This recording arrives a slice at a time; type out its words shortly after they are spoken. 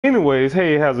Anyways,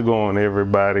 hey, how's it going,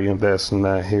 everybody? And that's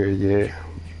not here yet.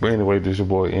 But anyway, this your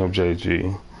boy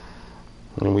MJG,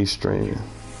 and we streaming.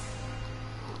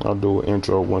 I'll do an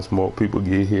intro once more people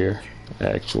get here,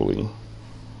 actually.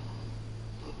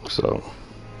 So,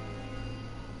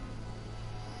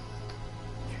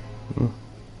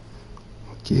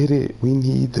 get it? We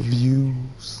need the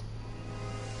views.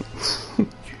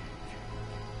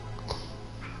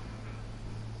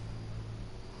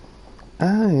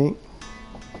 Alright.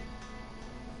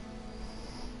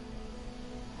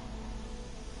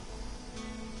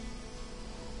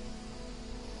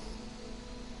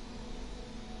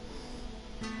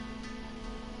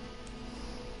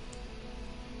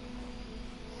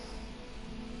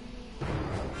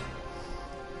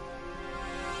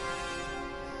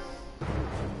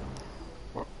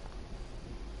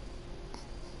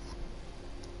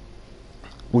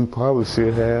 We probably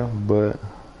should have, but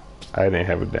I didn't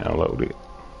have it downloaded.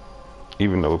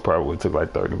 Even though it probably would took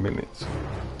like 30 minutes.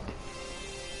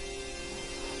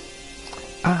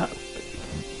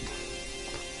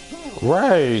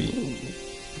 Right.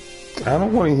 I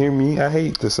don't want to hear me. I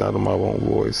hate the sound of my own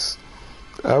voice.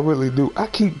 I really do. I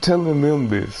keep telling them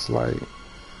this. Like,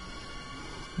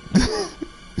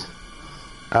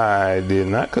 I did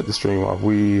not cut the stream off.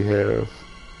 We have,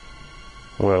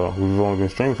 well, we've only been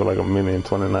streaming for like a minute and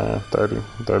 29, 30,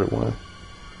 31.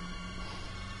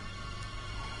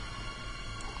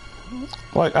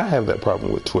 Like, I have that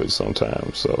problem with Twitch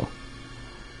sometimes, so.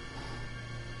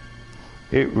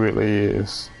 It really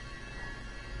is.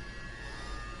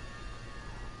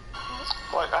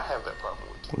 Like, I have that problem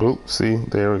with Twitch. Oop, see,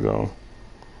 there we go.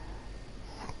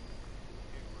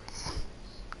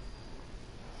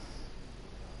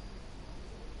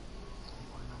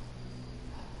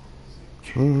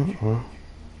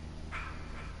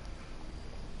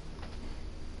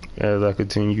 As I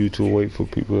continue to wait for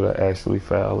people to actually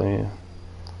file in,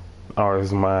 or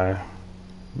is my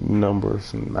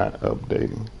numbers not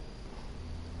updating?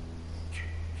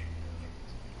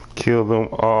 Kill them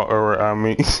all, or I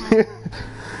mean,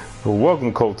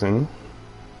 welcome Colton.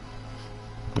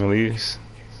 At least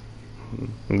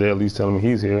they're at least telling me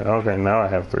he's here. Okay, now I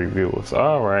have 3 viewers.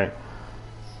 All right.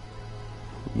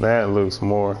 That looks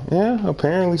more. Yeah,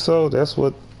 apparently so. That's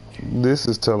what this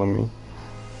is telling me.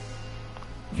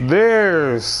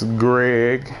 There's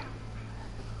Greg.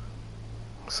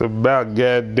 It's about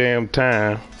goddamn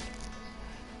time.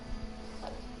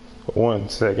 1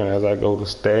 second as I go to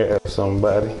stab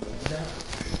somebody.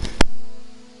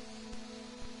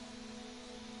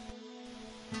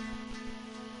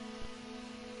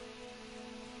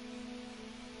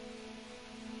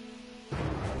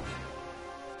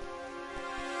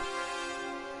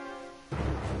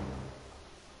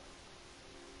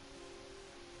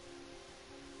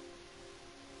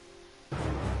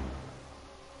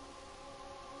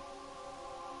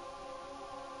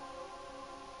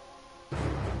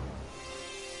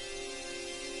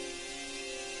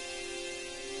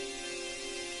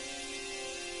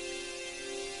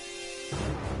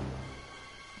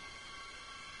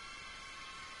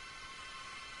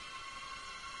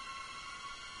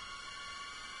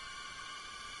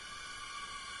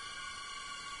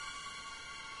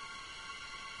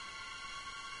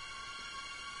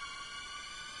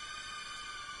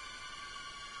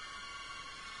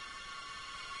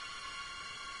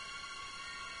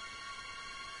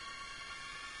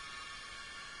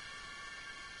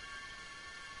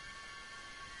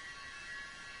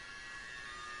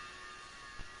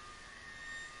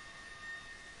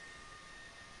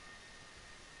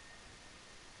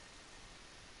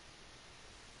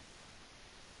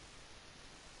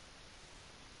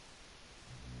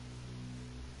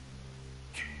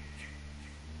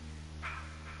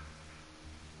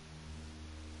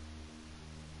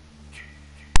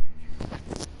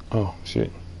 Oh shit.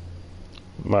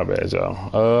 My bad,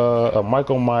 y'all. A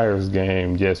Michael Myers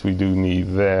game. Yes, we do need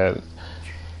that.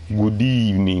 Good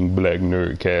evening, Black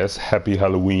Nerdcast. Happy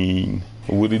Halloween.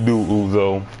 What it do,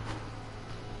 Uzo?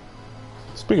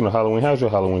 Speaking of Halloween, how's your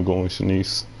Halloween going,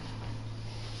 Shanice?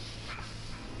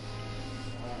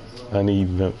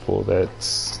 Uneventful.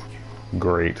 That's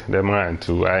great. That mine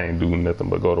too. I ain't doing nothing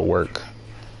but go to work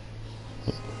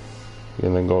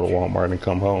and then go to Walmart and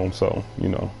come home. So, you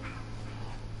know.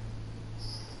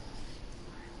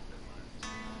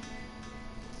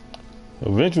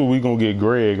 Eventually, we gonna get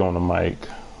Greg on the mic.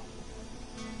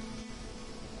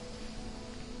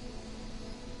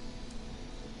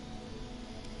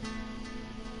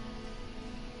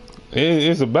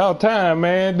 It's about time,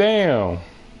 man. Damn.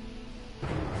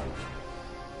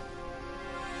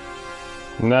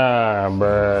 Nah,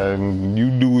 bruh.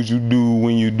 You do what you do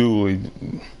when you do it.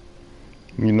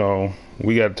 You know,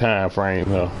 we got a time frame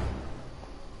here.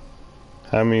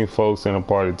 How many folks in the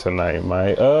party tonight,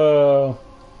 Mike?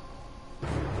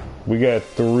 We got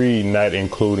 3, not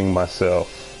including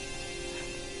myself.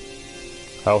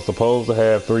 I was supposed to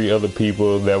have 3 other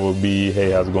people that would be,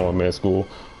 hey, how's it going, man, school?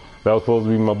 That was supposed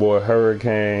to be my boy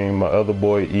Hurricane, my other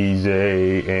boy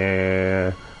EJ,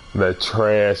 and the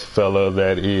trash fella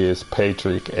that is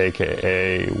Patrick,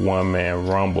 aka One Man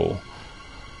Rumble.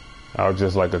 I would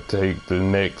just like to take the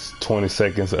next 20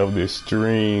 seconds of this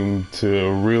stream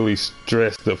to really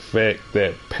stress the fact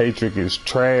that Patrick is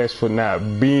trash for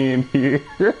not being here.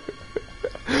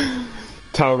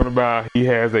 Talking about he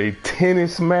has a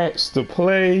tennis match to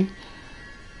play.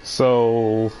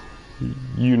 So,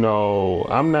 you know,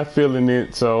 I'm not feeling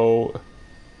it. So,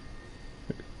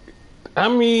 I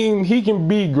mean, he can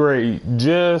be great,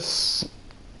 just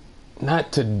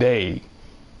not today.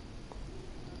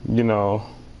 You know.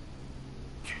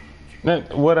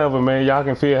 Whatever, man. Y'all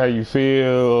can feel how you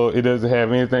feel. It doesn't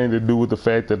have anything to do with the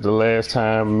fact that the last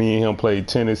time me and him played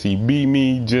tennis, he beat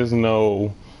me. Just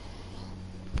know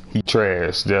he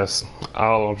trash. Just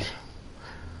all.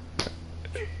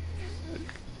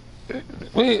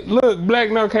 Wait, look, Black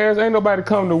Nerdcast, ain't nobody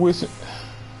come to wish it.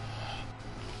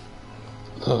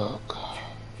 Look.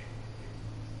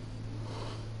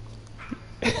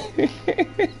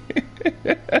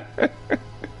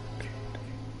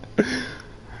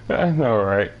 I know,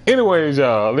 right? Anyways,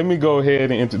 y'all, let me go ahead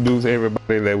and introduce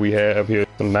everybody that we have here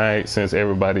tonight since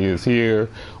everybody is here.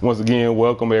 Once again,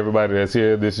 welcome everybody that's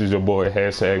here. This is your boy,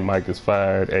 hashtag Mike is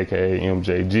Fired, aka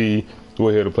MJG.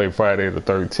 We're here to play Friday the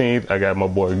 13th. I got my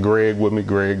boy Greg with me.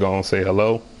 Greg, go on, say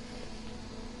hello.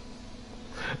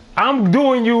 I'm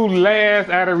doing you last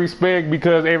out of respect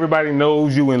because everybody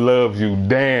knows you and loves you.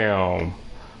 Damn.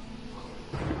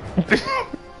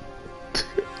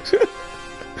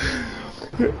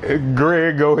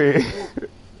 Greg, go ahead.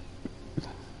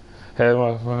 Have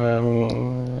my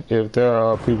fun. If there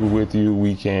are people with you,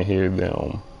 we can't hear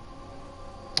them.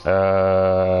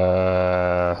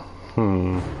 I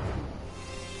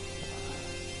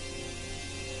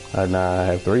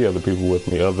have 3 other people with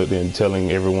me. Other than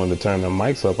telling everyone to turn their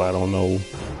mics up, I don't know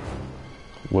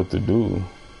what to do.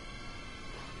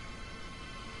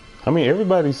 I mean,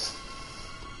 everybody's.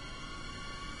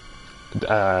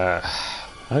 I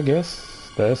guess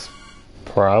that's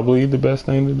probably the best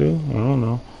thing to do. I don't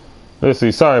know. Let's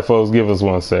see. Sorry, folks. Give us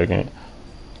 1 second.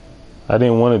 I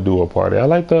didn't want to do a party. I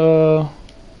like the.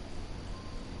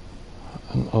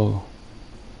 Oh.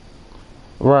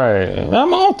 Right. I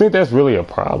don't think that's really a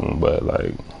problem, but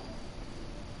like,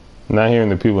 not hearing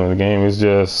the people in the game is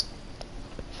just.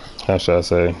 How should I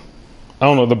say? I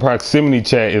don't know. The proximity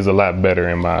chat is a lot better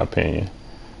in my opinion.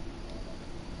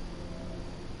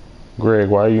 Greg,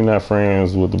 why are you not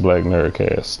friends with the Black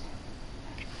Nerdcast?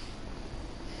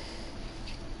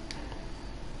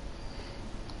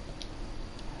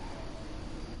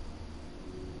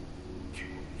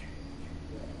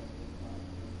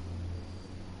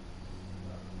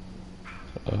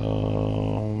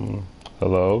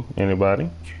 Hello? Anybody?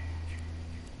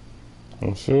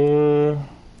 I'm sure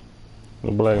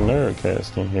the Black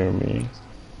Nerdcast can hear me.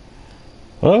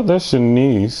 Oh, that's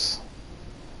Shanice.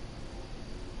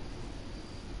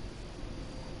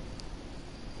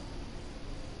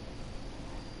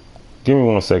 Give me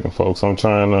 1 second, folks. I'm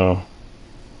trying to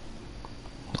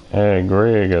add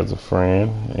Greg as a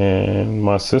friend, and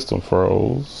my system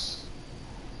froze.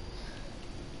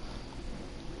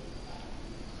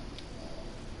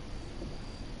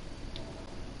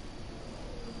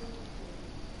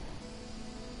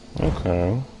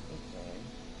 Okay.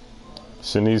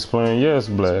 Shanice playing? Yes,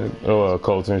 Black. Oh,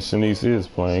 Colton, Shanice is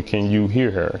playing. Can you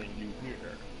hear her?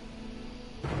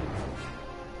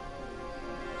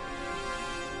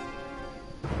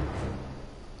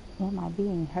 Am I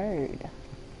being heard?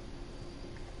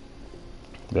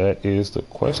 That is the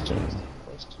question.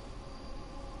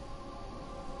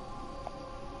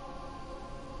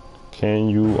 Can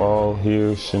you all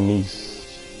hear Shanice?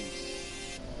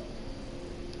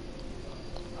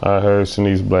 I heard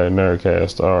Shanice Black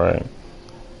Nerdcast. All right.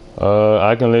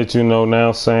 I can let you know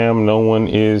now, Sam. No one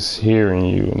is hearing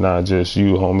you. Not just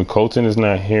you, homie. Colton is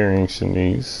not hearing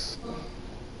Shanice.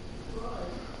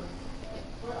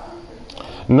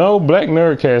 No, Black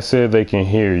Nerdcast said they can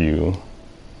hear you.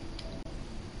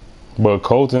 But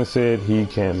Colton said he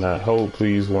cannot. Hold,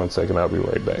 please, 1 second. I'll be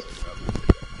right back.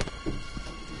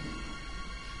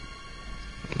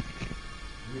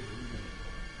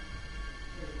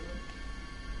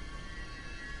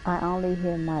 I only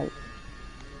hear Mike.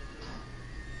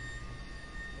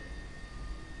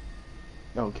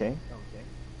 Okay.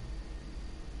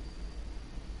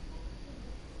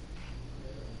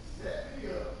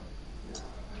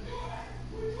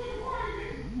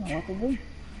 Yes, it do.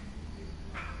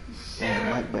 Damn,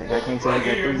 Mike back. I can't tell he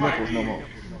got 3 nipples no more.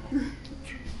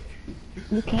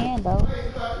 You can though.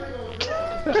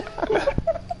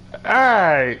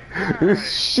 Alright.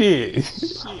 Shit.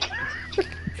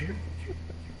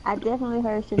 I definitely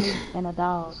heard Shanice and a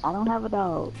dog. I don't have a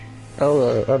dog.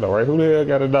 Oh, I know, right? Who the hell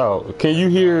got a dog? Can you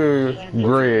hear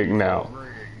Greg now?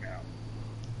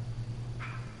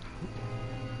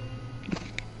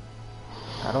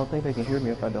 I don't think they can hear me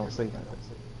if I don't say nothing.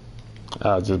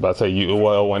 I was just about to say, you.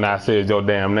 Well, when I said your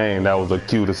damn name, that was a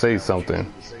cue to say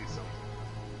something.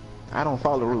 I don't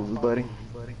follow rules, buddy.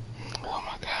 Oh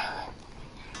my god.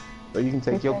 So you can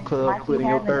take your Listen, cub, Mike, put you in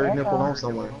your have an 3rd nipple echo. on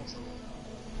somewhere.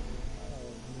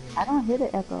 I don't hear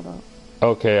the echo though.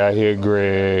 Okay, I hear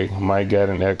Greg. Mike got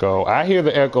an echo. I hear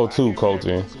the echo too,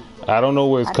 Colton. I don't know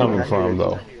where it's I coming do. from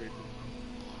though.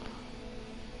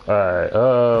 Alright,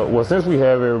 well, since we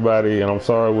have everybody, and I'm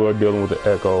sorry we're dealing with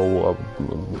the echo,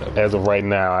 as of right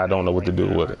now, I don't know what to do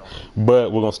with it.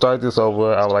 But we're going to start this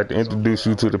over. I would like to introduce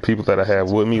you to the people that I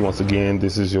have with me. Once again,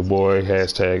 this is your boy,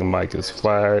 hashtag Mike is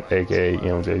fired, aka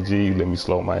MJG. Let me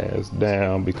slow my ass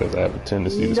down because I have a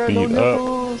tendency to speed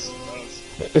up.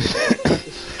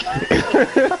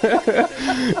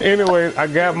 Anyways, I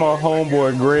got my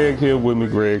homeboy Greg here with me.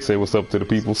 Greg, say what's up to the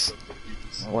peoples.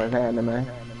 What's happening, man?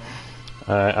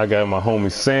 Alright, I got my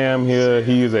homie Sam here.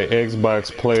 He is an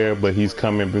Xbox player, but he's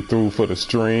coming through for the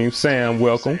stream. Sam,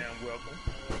 welcome.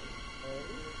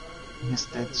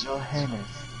 Mr.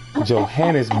 Johannes.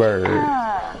 Johannesburg.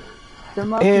 The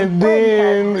most And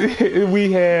important then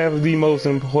we have the most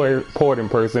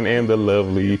important person and the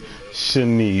lovely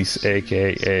Shanice,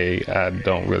 aka I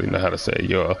don't really know how to say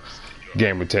your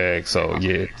gamer tag, so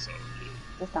yeah.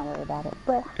 Just don't worry about it.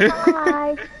 But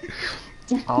hi.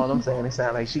 All I'm saying, it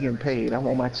sounds like she getting paid. I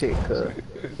want my check, cuz.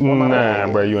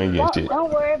 Nah, bro, you ain't getting shit. Don't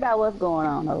worry about what's going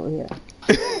on over here.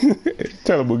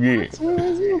 Tell him again.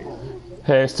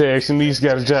 Hashtag Shanice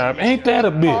got a job. Ain't that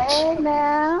a bitch? Hey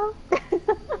now.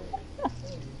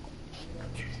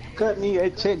 Cut me a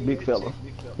check, big fella.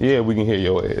 Yeah, we can hear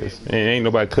your ass. And ain't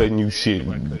nobody cutting you shit.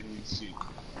 Alright,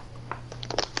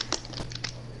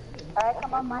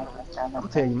 come on, Mike. Let's go. I'm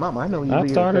telling you, mama, I know you. I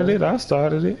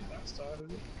started it.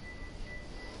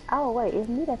 Oh wait, it's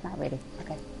me that's not ready.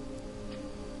 Okay.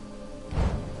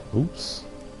 Oops.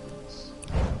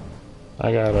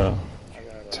 I gotta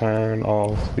turn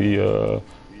off the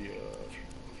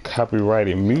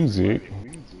copyrighted music.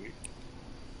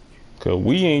 Cause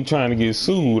we ain't trying to get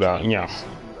sued out now.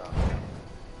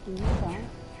 Okay.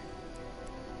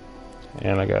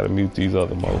 And I gotta mute these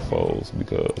other mofos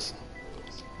because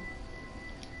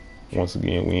once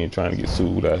again we ain't trying to get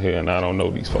sued out here and I don't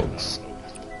know these folks.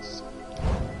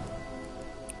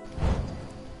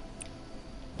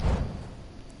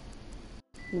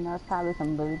 You know, it's probably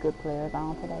some really good players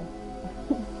on today.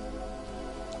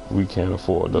 We can't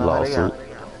afford the lawsuit.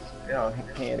 They all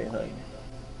candy, honey.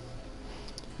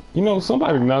 You know,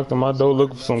 somebody knocked on my door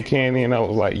looking for some candy and I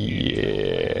was like,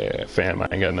 yeah, fam, I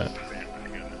ain't got nothing.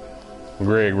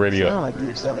 Greg, ready up. Sound like you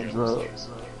were selling drugs.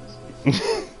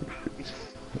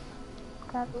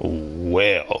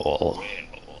 Well,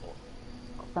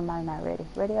 Somebody not ready.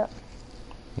 Ready up?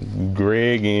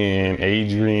 Greg and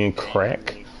Adrian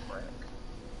Crack.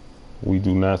 We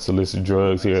do not solicit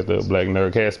drugs here at the Black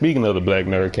Nerdcast. Speaking of the Black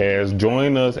Nerdcast,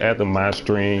 join us at the my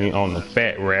stream on the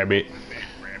Fat Rabbit.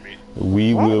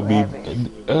 We will be,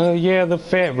 yeah, the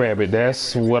Fat Rabbit.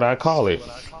 That's what I call it.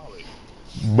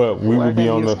 But we will be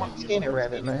on the skinny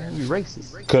rabbit, man. You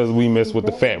racist. because we mess with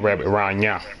the Fat Rabbit right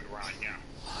now.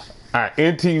 Alright,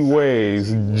 NT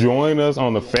Ways, join us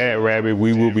on the Fat Rabbit.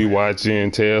 We will be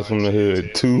watching Tales from the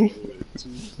Hood 2.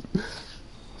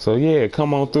 So yeah,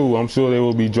 come on through. I'm sure they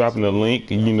will be dropping the link.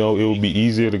 You know, it will be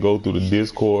easier to go through the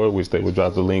Discord, which they will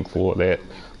drop the link for that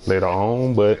later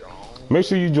on. But make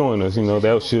sure you join us. You know,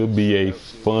 that should be a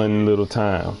fun little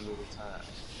time.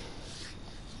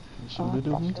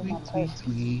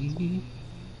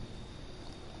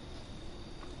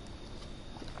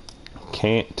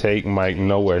 Can't take Mike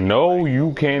nowhere. No,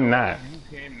 you cannot.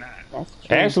 That's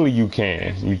true. Actually, you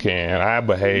can. You can. I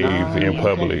behave in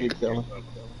public You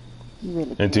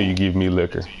really until you give me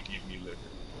liquor.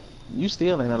 You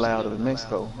still ain't allowed in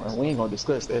Mexico. We ain't gonna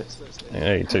discuss that.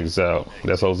 Hey, check this out.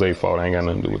 That's Jose's fault. I ain't got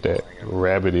nothing to do with that.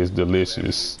 Rabbit is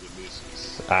delicious.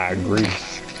 I agree.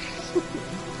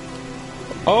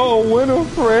 Oh,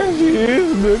 Winterfresh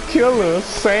is the killer,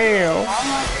 Sam.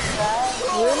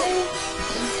 Really?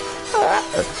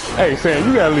 Hey, Sam,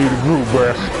 you gotta leave the group,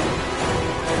 bruh.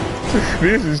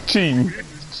 This is cheating.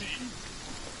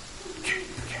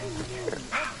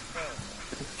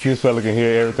 This fella can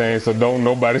hear everything, so don't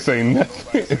nobody say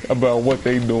nothing about what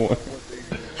they doing.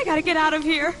 I gotta get out of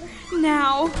here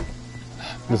now.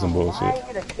 This some bullshit. Why are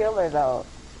you the killer though?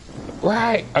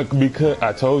 Right, because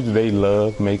I told you they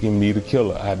love making me the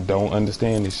killer. I don't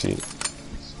understand this shit.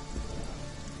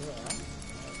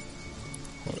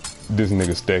 This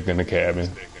nigga stuck in the cabin.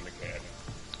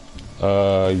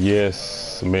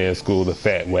 Yes, man, school the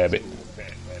fat wabbit.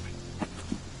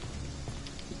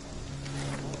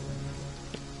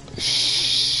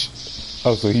 Shh.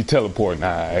 Oh, so he teleporting,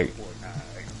 alright.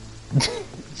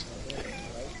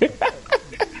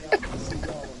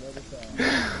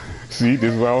 See,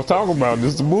 this is what I was talking about.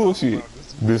 This is bullshit.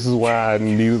 This is why I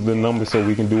needed the number so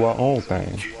we can do our own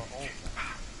thing.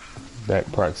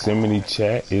 That proximity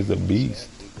chat is a beast.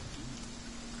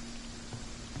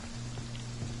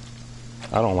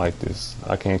 I don't like this.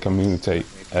 I can't communicate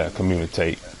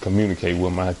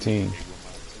with my team.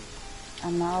 I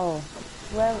know.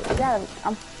 Well, yeah,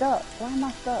 I'm stuck. Why am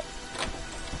I stuck?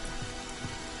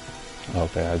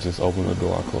 Okay, I just opened the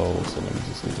door, I closed, so let me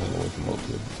just get away from up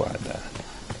here before I die.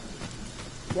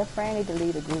 Your friend need to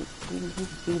lead a group. He's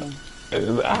cheating.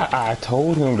 I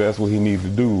told him that's what he needs to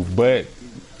do, but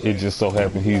it just so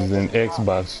happened he's an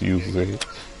Xbox user.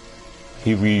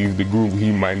 He leaves the group,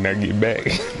 he might not get back.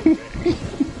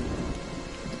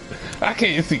 I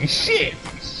can't see shit.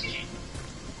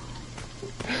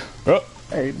 Oh.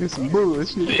 Hey, this some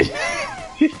bullshit.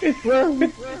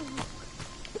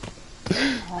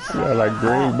 Sound like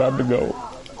Greg about to go.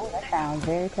 Oh, that sounds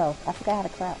very close. I forgot how to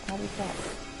clap. How do you clap?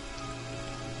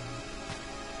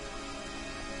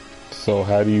 So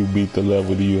how do you beat the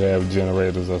level? Do you have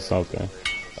generators or something?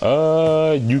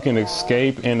 You can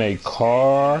escape in a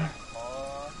car,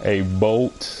 a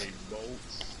boat.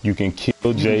 You can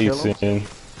kill Jason.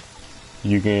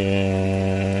 You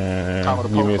can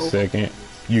give me a second.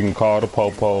 You can call the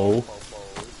popo.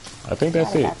 I think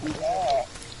that's it.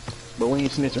 But we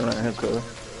ain't snitching around here, cuz.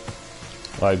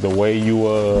 Like the way you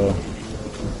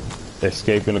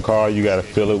escape in the car, you gotta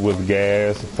fill it with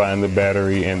gas, find the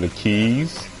battery and the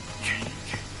keys.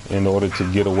 In order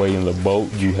to get away in the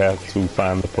boat, you have to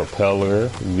find the propeller,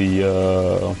 you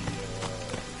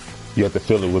have to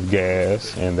fill it with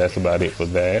gas, and that's about it for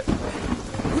that.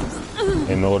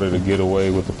 In order to get away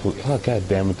with the police, oh god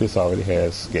damn it, this already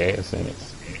has gas in it.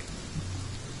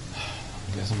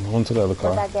 I guess I'm going to the other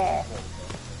car. What's that gas?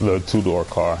 The two-door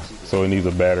car, so it needs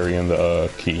a battery and the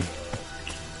key.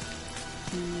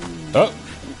 Oh,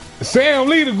 Sam,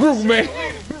 lead the group, man.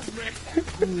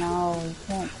 No, you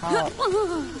can't talk.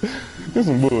 This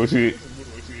some bullshit.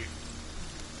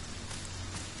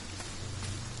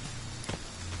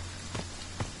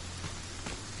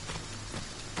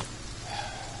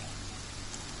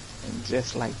 And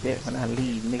just like that, when I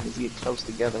leave, niggas get close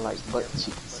together like butt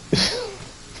cheeks.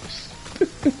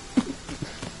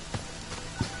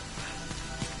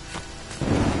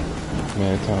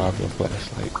 Man, turn off your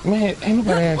flashlight. Man, ain't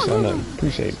nobody asked y'all nothing.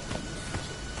 Appreciate it.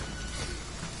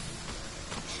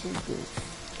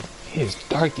 It's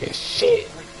dark as shit.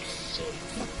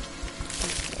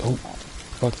 Oh,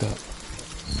 fucked up.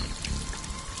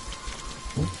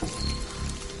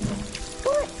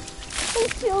 What?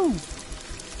 Who's you?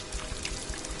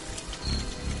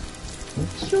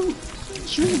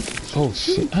 Shoot. Oh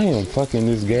shit, I am fucking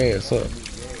this gas up.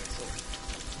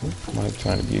 Mike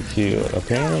trying to get killed.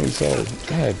 Apparently so.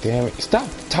 God damn it. Stop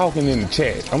talking in the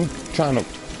chat. I'm trying to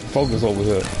focus over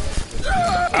here.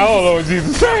 Oh Lord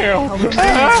Jesus, Sam!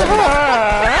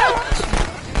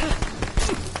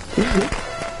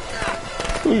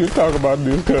 Who you talk about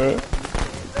this, cuz?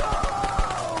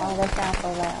 Oh, that sounds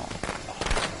so loud.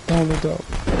 Don't look up.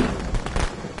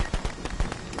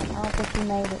 I don't think you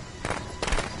made it.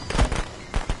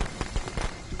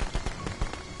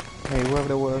 Hey, whoever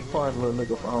that was, far little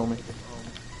nigga for me.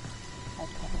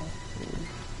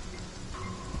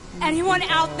 Anyone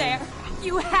out there?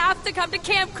 You have to come to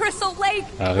Camp Crystal Lake.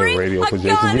 I hear radio for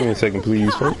Jason. Give me a second,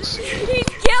 please, folks. He's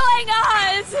killing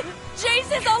us.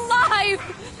 Jason's alive.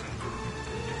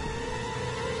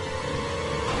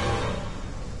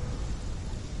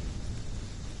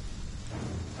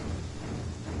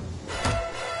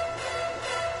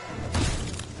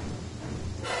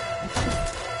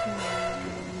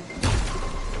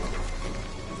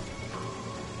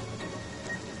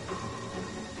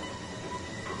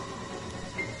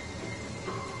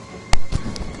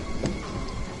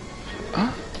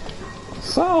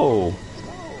 So,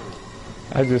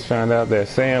 I just found out that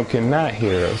Sam cannot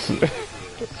hear us. You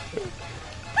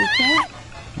can't?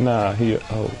 Nah,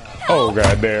 oh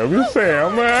goddamn, you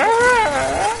Sam, man.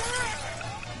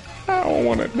 I don't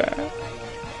want to die.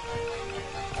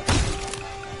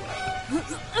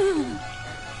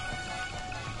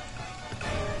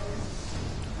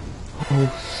 Oh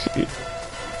shit.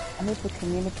 I need to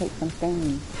communicate some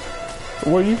things.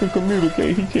 Well, you can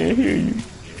communicate. He can't hear you.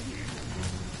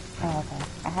 Oh, okay.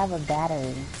 I have a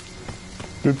battery.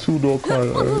 The two-door car,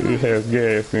 it has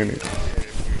gas in it.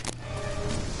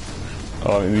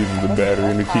 All it needs is the battery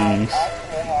and the keys. I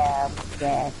have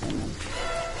gas in them.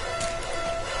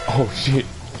 Oh shit.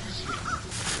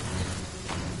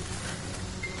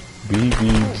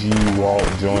 BBG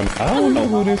Walt join. I don't know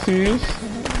who this is.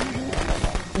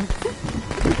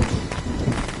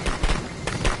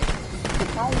 You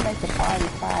probably make the party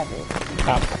private.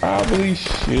 I probably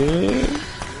should.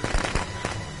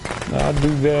 I'll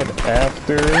do that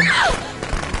after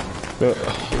the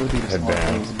head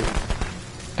down.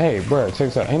 Hey, bro, check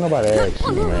this out. Ain't nobody asked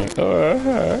you, man.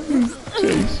 He's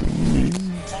chasing me.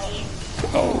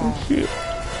 Oh shit.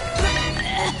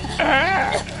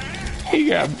 Ah, he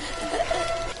got me.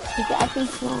 He got me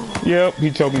slow. Yep,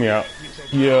 he choked me out.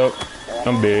 Yep,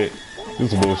 I'm dead.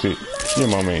 This is bullshit. Your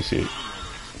mom ain't shit.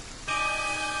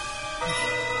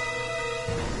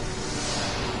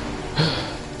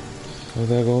 Well,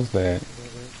 there goes that.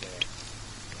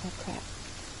 Okay.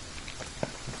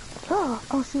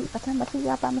 Oh shoot, I turned my TV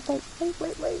off by mistake.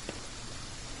 Wait.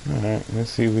 Alright,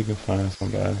 let's see if we can find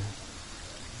somebody.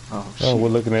 Oh, Oh, we're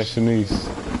looking at Shanice.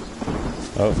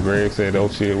 Oh, Greg said, oh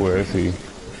shit, where is he?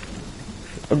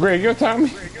 Oh, Greg, you're Tommy?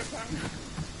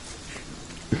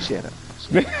 shut up.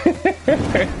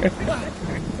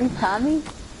 Tommy?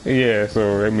 Yeah,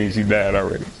 so that means she died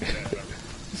already.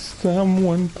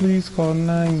 Someone please call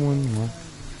 911.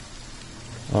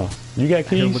 Oh, you got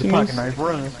keys, With a pocket Shanice? knife,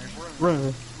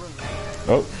 run.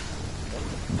 Oh,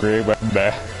 Greg about to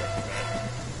die.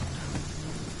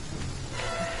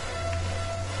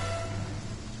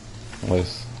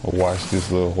 Let's watch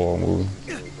this little horror movie.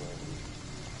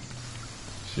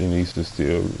 Shanice is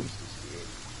still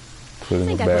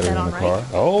putting the battery in the car.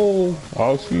 Oh,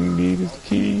 all she needs is the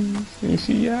keys and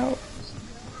she out.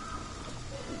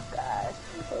 Gosh,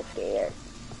 I'm so scared.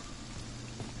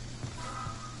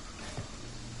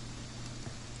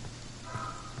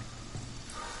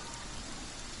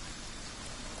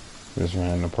 This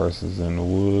random person's in the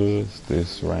woods.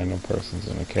 This random person's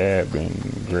in a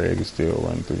cabin. Greg is still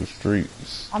running through the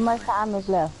streets. How much time is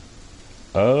left?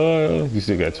 You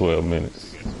still got 12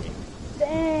 minutes.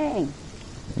 Dang.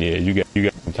 Yeah, you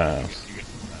got some times.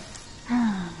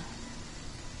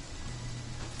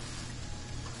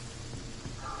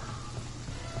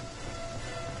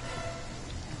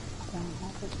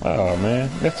 Oh man,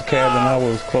 that's the cabin I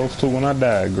was close to when I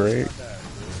died, Greg.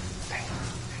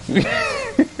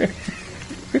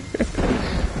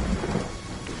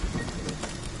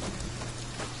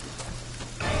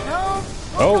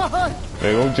 Oh,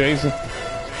 there go Jason.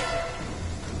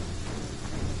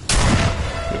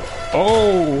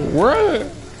 Oh, run!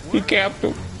 He capped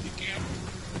him.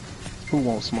 Who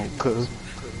won't smoke, cuz?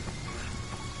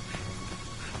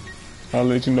 I'll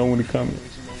let you know when he coming.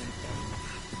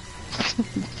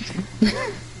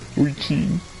 We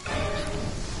cheating.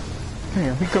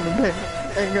 Damn, he coming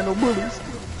back. Ain't got no bullets.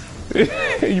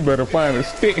 You better find a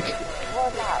stick.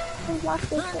 Who locked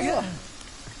this door?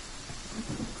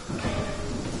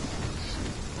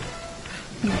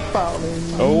 He's falling.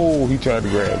 Oh, he tried to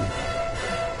grab me.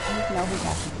 I just know he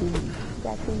got the keys. He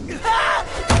got keys.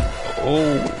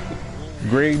 Oh,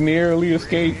 Greg nearly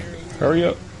escaped. Hurry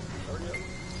up.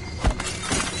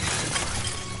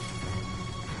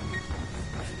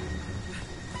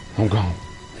 I'm gone.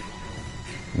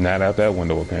 Not out that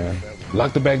window, apparently.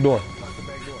 Lock the back door.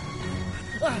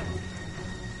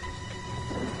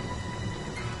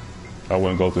 I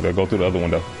wouldn't go through there. Go through the other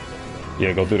window.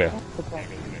 Yeah, go through there.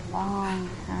 Long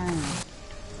time.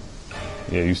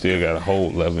 Yeah, you still got a whole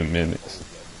 11 minutes.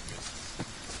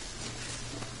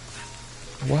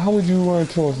 Why would you run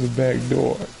towards the back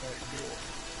door?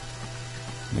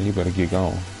 Man, you better get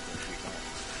going.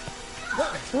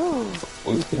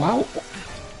 Wow.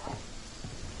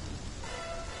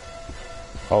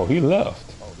 Oh, he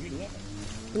left.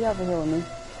 He over here with me.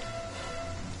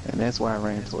 And that's why I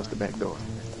ran towards the back door.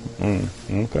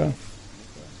 Okay.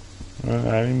 I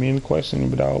didn't mean to question you,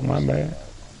 but oh, my bad.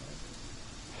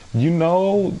 You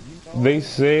know, they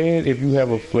said if you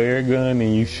have a flare gun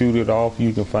and you shoot it off,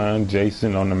 you can find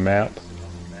Jason on the map.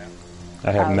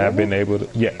 I have not been able to.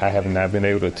 Yeah, I have not been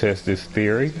able to test this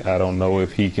theory. I don't know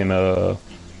if he can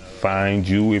find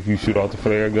you if you shoot off the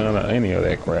flare gun or any of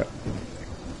that crap.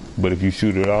 But if you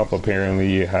shoot it off,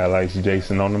 apparently it highlights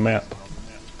Jason on the map.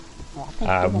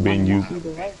 I've been you.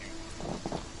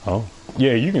 Oh,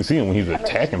 yeah, you can see him when he's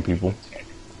attacking people.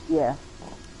 Yeah.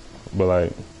 But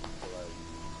like,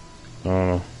 I don't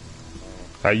know.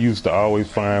 I used to always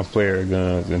find flare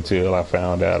guns until I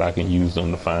found out I can use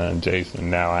them to find Jason.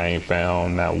 Now I ain't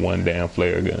found not one damn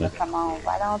flare gun. Come on,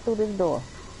 right on through this door.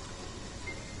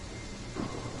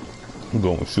 I'm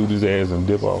gonna shoot his ass and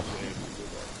dip off.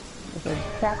 Is there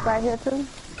a trap right here too?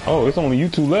 Oh, it's only you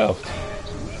two left.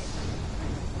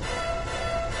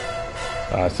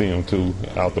 I see him too,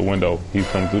 out the window. He's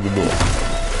coming through the door.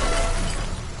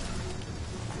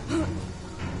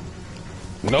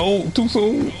 No, too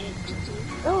soon.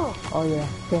 Oh yeah.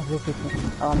 Oh,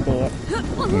 I'm dead.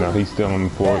 No, he's still on the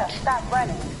porch. Yeah, stop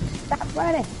running. Stop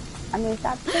running. I mean,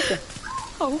 stop kicking.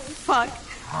 Oh, fuck.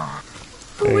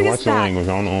 Hey, Who is watch your that? language.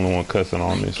 I'm the only one cussing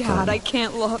on this God, I stream.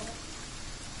 can't look.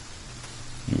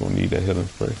 You gonna need that healing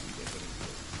spray.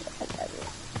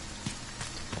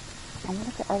 I wonder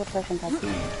if the other person got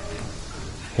you.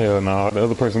 Hell no, the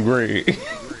other person great.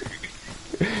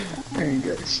 I ain't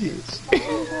got shit.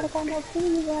 I got no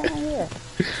keys right here.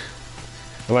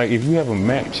 Like, if you have a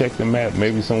map, check the map.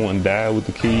 Maybe someone died with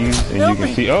the keys, and you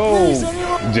can see. Oh,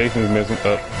 Jason's messing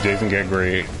up. Jason got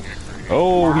Greg.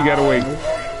 Oh, he got away.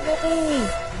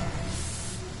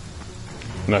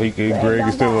 No, Greg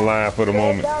is still alive for the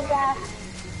moment. Don't die.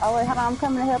 Oh wait, hold on, I'm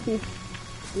coming to help you.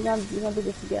 We're gonna do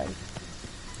this together.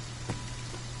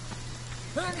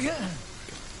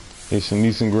 It's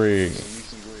Shanice and Greg.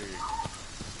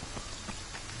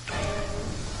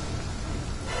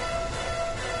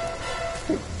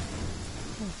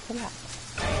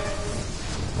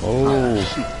 Oh.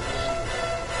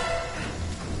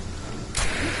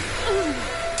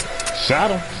 Shot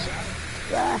him.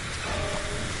 Yeah.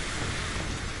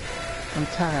 I'm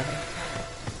tired.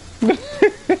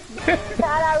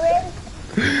 Tired already?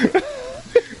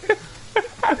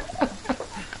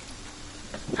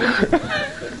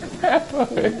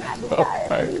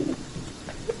 Alright.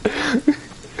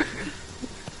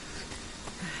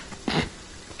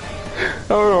 I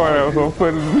don't know why that was so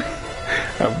funny.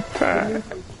 I'm tired.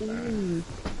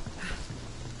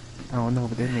 I don't know,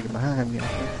 but that nigga behind me.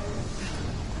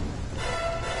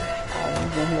 Oh,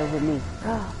 he's in here with me.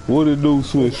 What it do,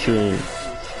 switch stream?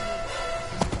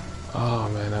 Oh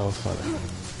man, that was funny.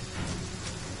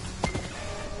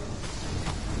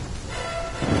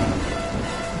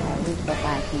 Oh, he's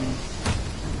behind me.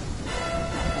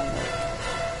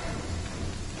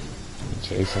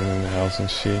 Jason in the house and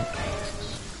shit.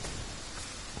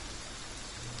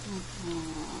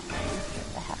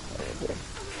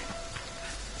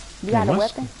 You got a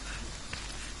weapon?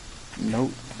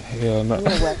 Nope. Hell no. You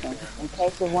need a weapon. In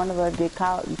case if one of us get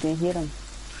caught, you can hit him.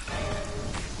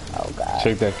 Oh God.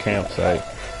 Check that campsite.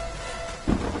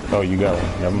 Oh, you got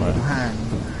one. Never mind. Behind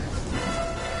me.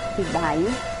 He's behind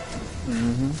you?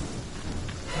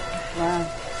 Wow.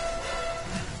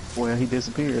 Well, he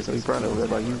disappeared, so he's probably over there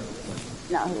by you.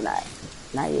 No, he's not.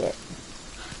 Not yet.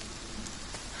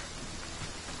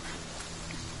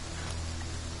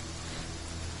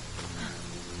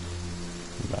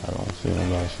 I don't see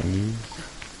nobody from you.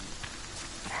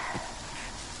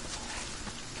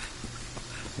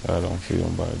 I don't see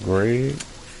nobody. Greg,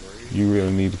 you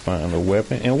really need to find a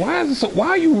weapon. And why is it so? Why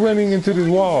are you running into this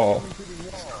wall?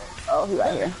 Oh, he's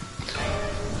right here.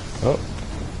 Oh,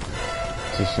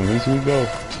 to Shanice we go.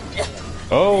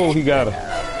 Oh, he got her.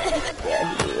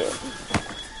 Yeah, he did.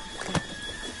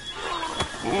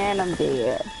 And I'm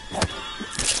dead.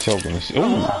 Choking the shit.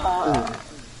 Ooh.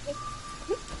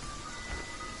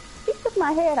 He took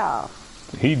my head off.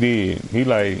 He did. He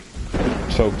like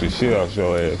choked the shit off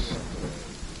your ass.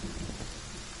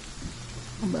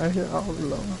 I'm out here all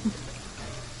alone.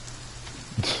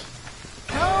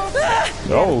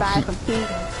 Oh, Find some keys.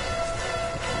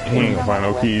 he ain't gonna find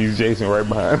no keys. Jason right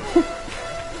behind him.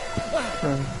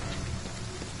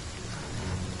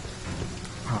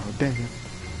 Oh, damn.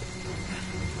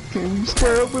 Can you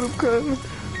square up with him, cuz?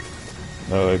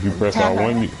 No, if you press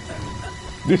R1, you...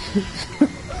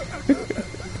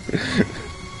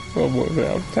 Oh boy,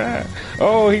 I'm tired.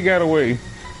 Oh, he got away.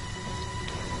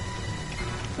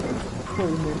 Wait a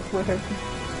minute, what happened?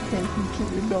 Can't you keep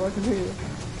it dark as hell?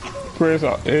 Press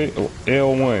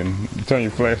L1. Turn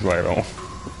your flashlight on.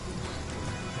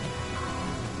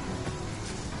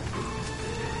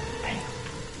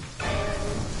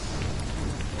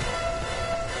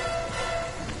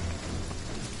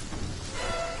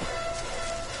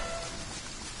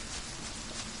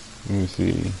 Let me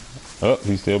see. Oh,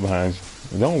 he's still behind you.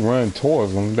 Don't run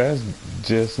towards him. That's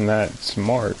just not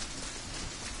smart.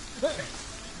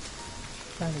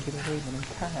 Trying to get away when I'm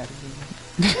tired of you.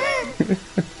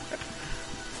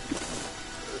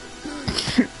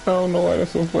 I don't know why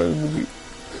that's so funny to me.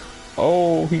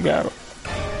 Oh, he got him.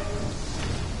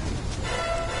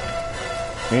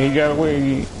 And he got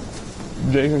away.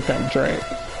 Jason kind of trash.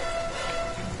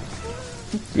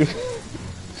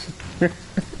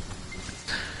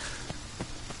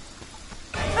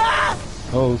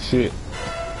 Oh shit.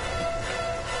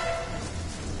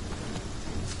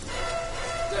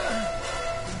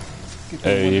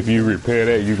 Hey, if you repair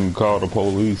that, you can call the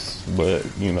police, but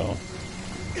you know,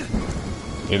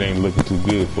 it ain't looking too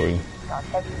good for you. I'll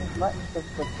take these buttons to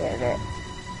repair that.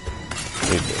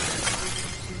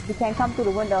 It, You can't come through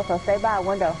the window, so stay by a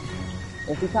window.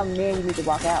 If you come in, you need to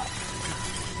walk out.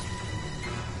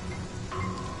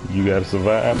 you gotta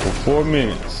survive for 4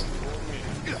 minutes.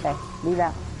 Okay, leave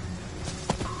out.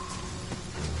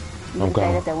 You I'm can stay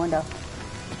coming. at that window.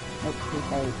 Nope, he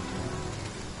stayed.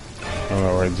 I'm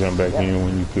alright, jump back in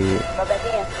when you could. Go back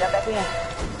in, go back in.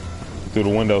 Through the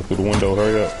window,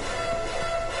 hurry up.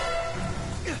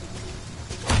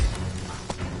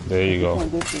 There you go.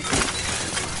 Can't get you.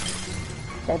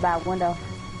 Stay by a window.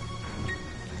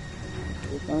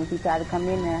 As soon as you try to come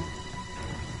in there.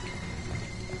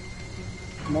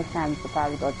 Next time you should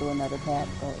probably go through another tab,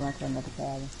 or run to another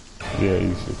cabin. Yeah,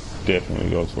 you should definitely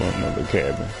go to another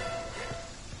cabin.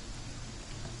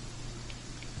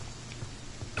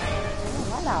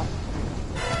 Right now.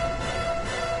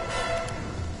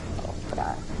 Oh,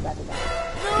 God. Got it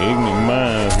out. Ignorant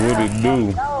minds, what it do?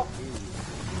 No.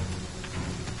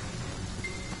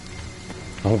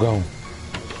 I'm gone.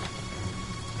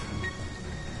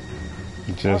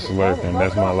 Just lurking.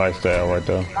 That's my lifestyle right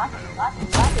there. Lock it, lock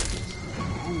it, lock it.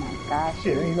 Oh my gosh.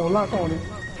 Shit, ain't no lock on it.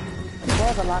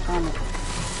 There's a lock on it.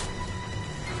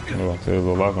 There's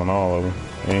a lock on all of them.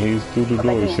 And he's through the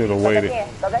door. He should have waited.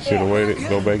 Should have waited.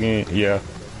 Go back in. Yeah.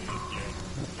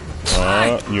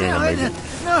 You ain't gonna make it.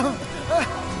 No.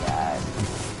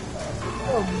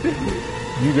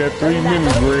 You got 3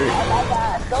 minutes, Greg. Oh my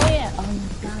God. Go in. Oh my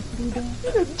God. What are you doing? He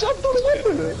just jumped through the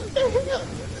window.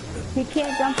 He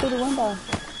can't jump through the window.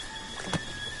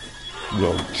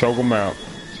 Go choke him out.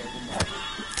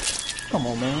 Come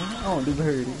on, man. I don't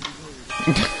deserve it.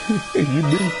 You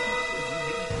do.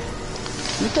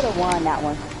 You could have won that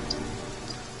one.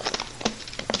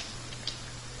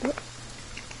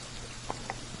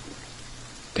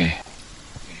 Damn.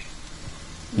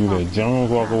 You let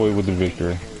Jones walk away with the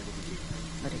victory.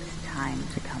 But it's time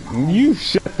to come home. You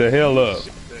shut the hell up.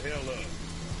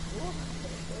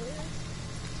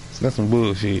 That's some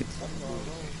bullshit.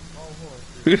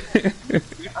 I'm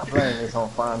playing this on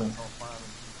farming.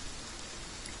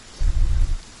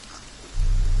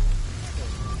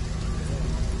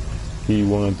 He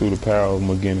won through the power of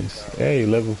McGinnis. Hey,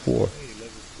 level 4.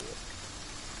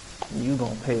 You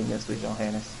gonna pay, Mr.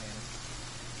 Johannes.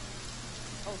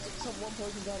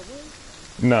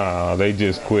 Nah, they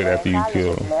just quit after you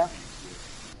killed them. Left.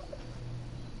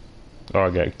 Oh, I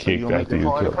got kicked You gonna make after the you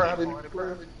party killed them.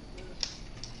 crowded?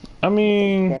 I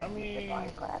mean,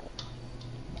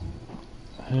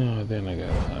 Oh, then I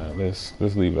got. Let's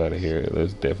leave out of here.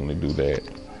 Let's definitely do that.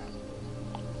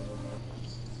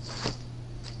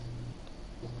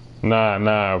 Nah,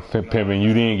 Pimpin',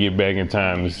 you didn't get back in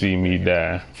time to see me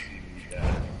die.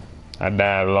 I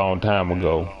died a long time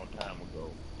ago.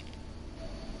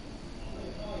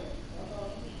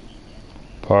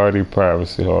 Party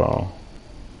privacy. Hold on.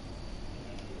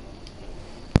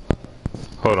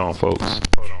 Hold on, folks.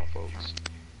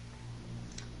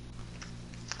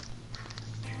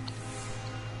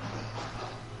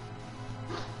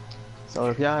 So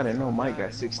if y'all didn't know, Mike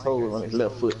got 6 toes on his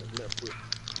left foot.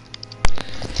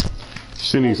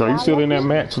 Shanice, are you still in that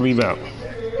match? Leave out.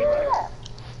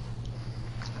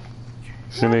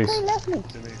 Shanice. left me.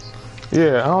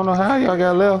 Yeah, I don't know how y'all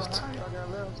got left.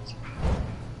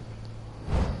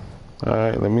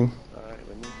 Alright, let me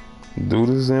do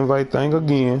this invite thing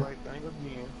again.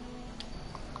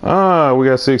 We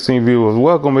got 16 viewers.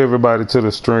 Welcome everybody to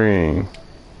the stream.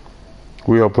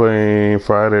 We are playing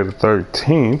Friday the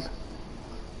 13th.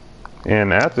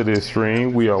 And after this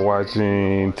stream, we are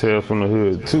watching Tales from the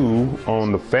Hood 2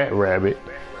 on the Fat Rabbit.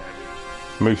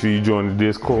 Make sure you join the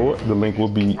Discord. The link will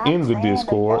be in the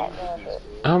Discord.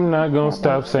 I'm not going to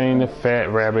stop saying the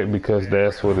Fat Rabbit because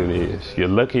that's what it is. You're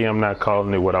lucky I'm not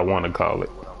calling it what I want to call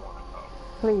it.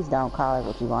 Please don't call it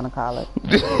what you want to call it.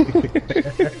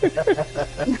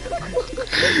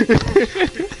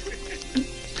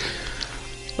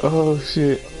 Oh,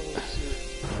 shit.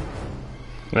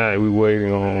 Alright, we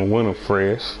waiting on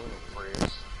Winterfresh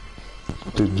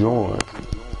to join.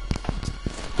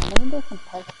 Maybe there's some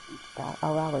person stuff.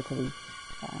 Oh, I'll wait till we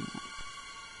find out.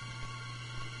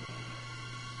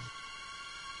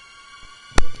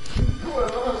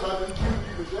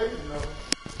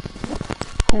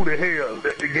 Who the hell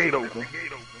left the gate open?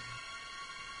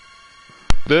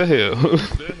 The hell?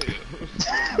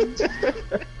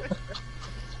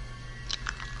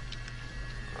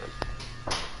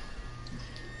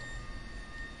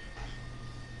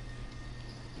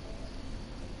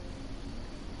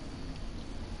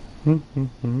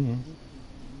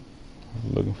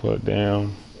 Looking for a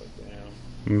damn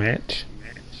match.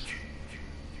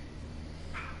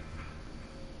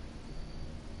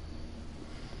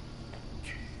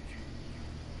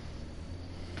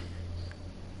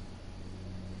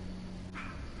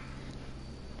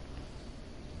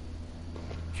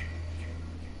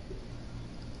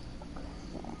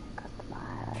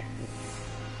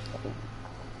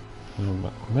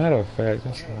 Matter of fact,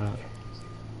 that's not.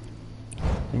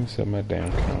 Let me set my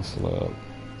damn counselor up.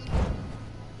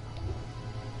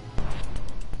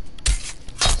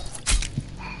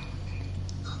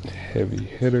 Heavy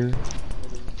hitter.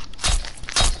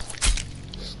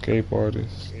 Escape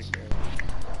artist.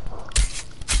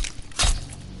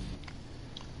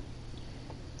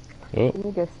 Oh, We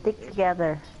need to stick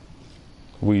together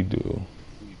we do.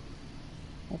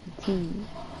 as a team.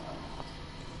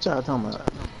 What y'all talking about?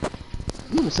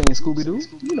 You was saying Scooby Doo.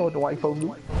 You know what the white folks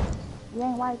do. You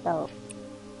ain't white though.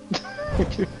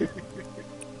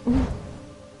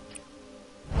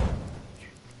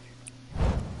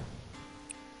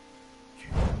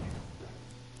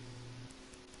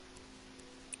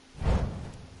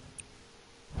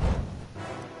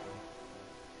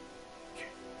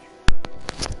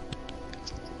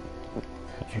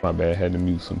 My bad, had to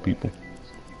mute some people.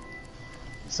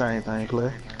 Same thing,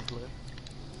 Claire.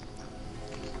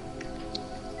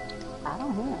 I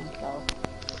don't hear him, so.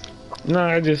 Nah,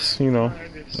 I just, you know,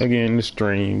 again, the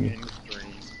stream.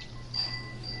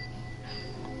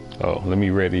 Oh, let me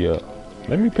ready up.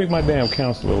 Let me pick my damn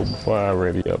counselor before I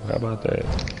ready up. How about that?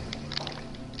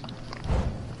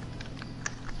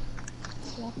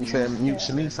 You said mute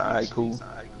Shanice. Alright, cool.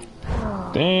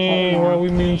 Dang, why we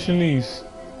mean Shanice?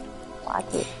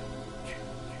 Watch it.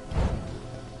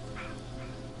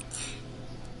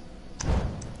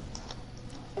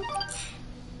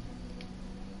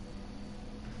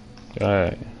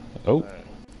 Alright. Oh.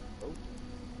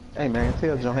 Hey man,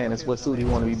 tell Johannes what suit he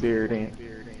want to be buried in.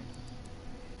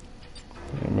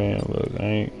 Yeah, man, look, I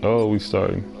ain't. Oh, we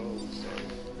starting.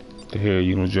 The hell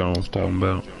you know Jones talking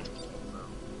about?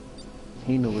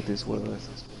 He knew what this was.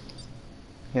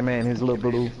 Him and his little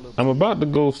blue. I'm about to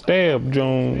go stab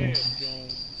Jones.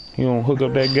 He gonna hook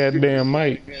up that goddamn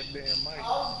mic.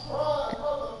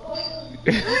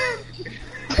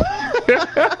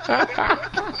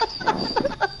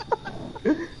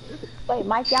 Wait,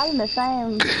 Mike, y'all in the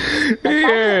same.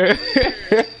 Yeah.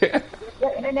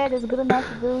 Your internet is good enough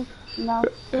to do, you know,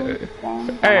 do the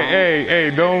same.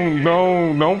 Hey,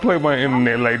 don't play my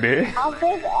internet like that. I'm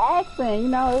just asking, you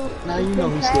know. Now you know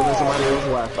he's stealing somebody else's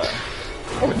Wi-Fi.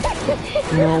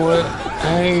 You know what?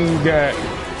 I ain't got.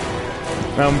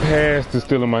 I'm past to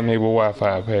stealing my neighbor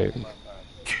Wi-Fi page.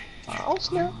 Oh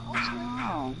snap!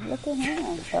 Oh, look at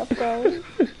him. Upgrade.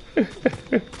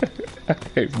 I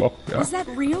hate both y'all. Is that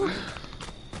real?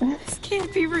 This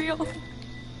can't be real.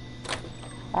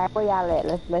 Alright, where y'all at?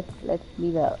 Let's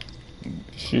meet up.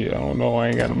 Shit, I don't know. I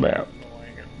ain't got a map.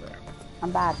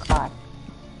 I'm by a car.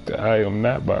 I am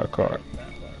not by a car.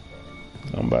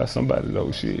 I'm by somebody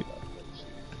though. Shit.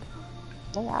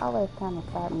 They always kind of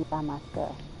start me by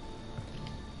myself.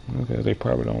 Okay, they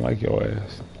probably don't like your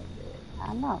ass.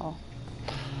 I know.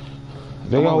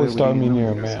 They always start me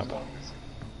near a map.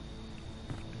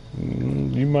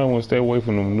 You might want to stay away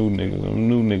from them new niggas. Them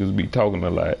new niggas be talking a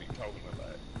lot.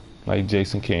 Like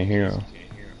Jason can't hear them.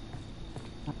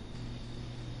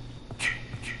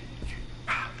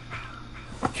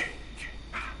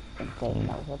 They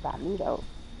knows about me though.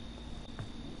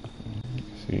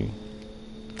 See.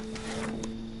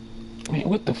 Man,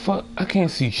 what the fuck? I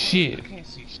can't see shit.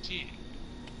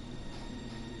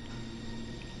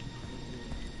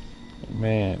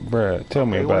 Man, bruh, tell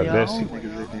me about that shit.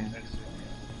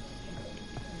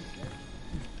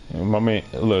 My man,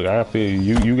 look, I feel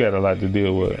you got a lot to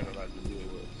deal with.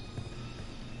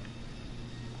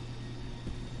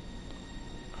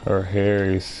 Her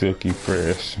hair is silky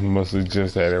fresh. Must have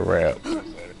just had it wrapped.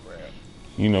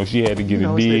 You know, she had to get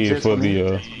it did for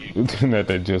the, not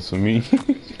that just for me.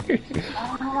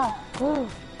 Oh,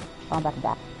 I'm about to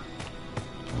die.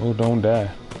 Oh, don't die.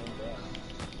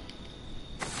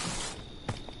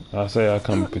 I say I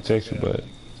come to protect you, but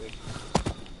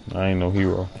I ain't no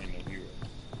hero.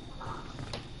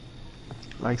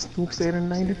 Like Spook said in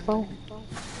 '94.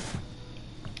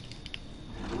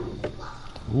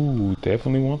 Ooh,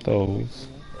 definitely want those.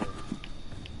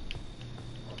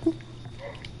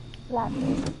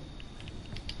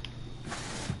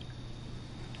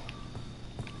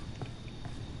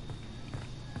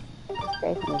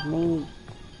 Jason is mean.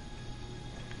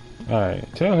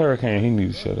 Alright, tell Hurricane he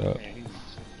needs to shut up.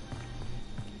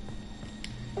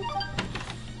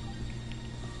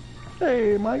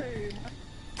 Hey, Mike.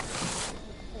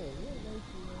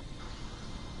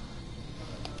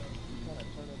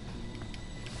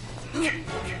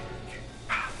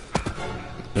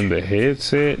 In the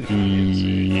headset,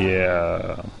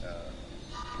 yeah.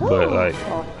 But like,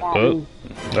 oh,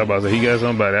 I about to say he got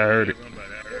somebody. I heard it.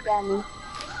 He got me.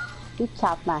 He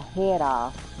chopped my head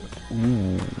off.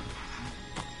 Ooh.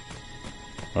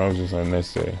 I was just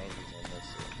unnecessary.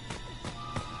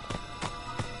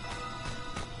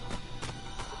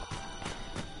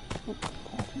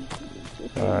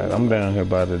 Alright, I'm down here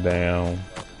by the damn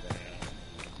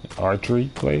archery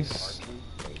place,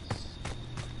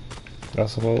 I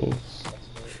suppose.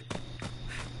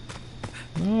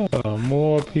 Oh,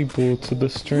 more people to the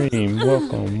stream.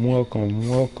 Welcome, welcome,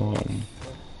 welcome.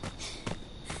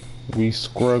 We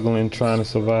struggling trying to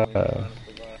survive.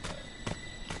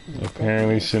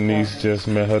 Apparently Shanice just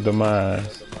met her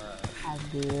demise. I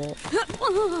did.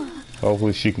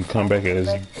 Hopefully she can come back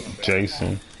as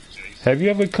Jason. Have you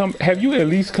at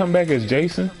least come back as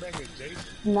Jason?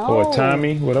 No. Or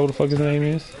Tommy, whatever the fuck his name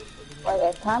is? Wait,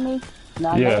 as Tommy? No,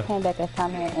 I never came back as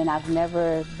Tommy, and I've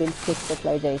never been picked to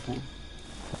play Jason.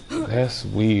 That's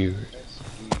weird.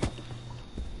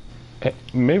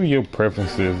 Maybe your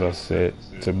preferences are set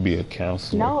to be a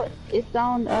counselor. No, it's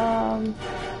on,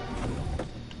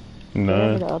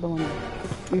 None? the other one.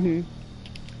 Mm-hmm.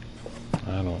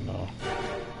 I don't know.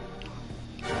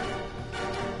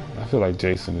 I feel like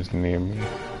Jason is near me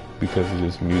because of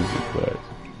this music, but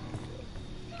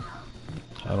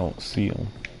I don't see him.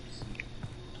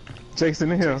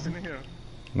 Jason in here.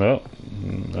 Nope,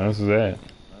 that's that.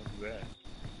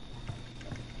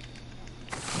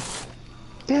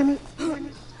 Damn it.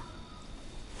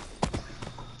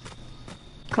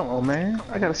 Come on, man.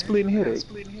 I got a splitting headache.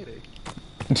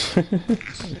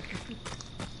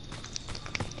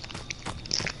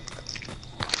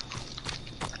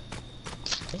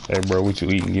 Hey, bro, what you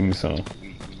eating? Give me some.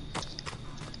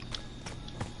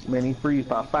 Man, he freeze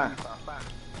by 5.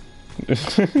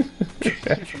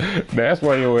 That's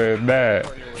why your ass died.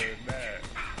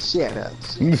 Shut up.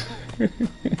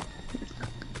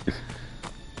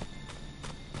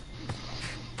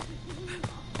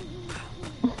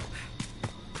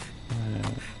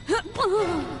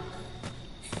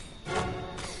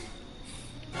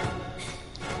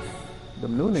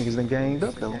 Them new niggas done ganged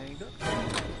up though.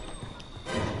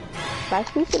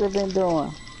 Like we should have been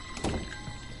doing.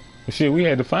 Shit, we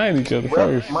had to find each other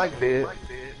first. Mike dead.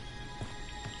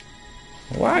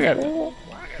 Why I got?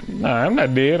 Nah, I'm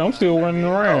not dead. I'm still running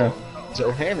around.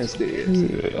 Johanna's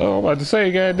dead. Oh, I'm about to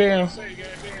say, goddamn.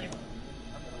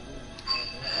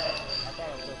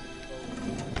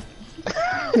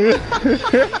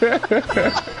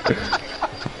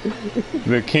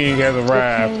 The king has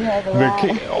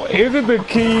arrived. Isn't the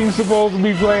king supposed to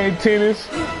be playing tennis?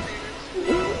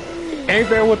 Ain't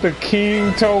that what the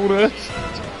king told us?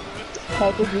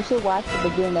 Hey, you should watch the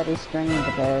beginning of his stream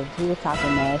because he was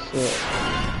talking mad shit.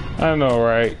 I know,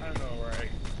 right?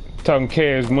 Talking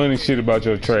cash money shit about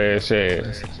your trash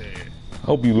ass.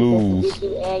 Hope you lose.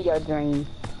 You and your dreams.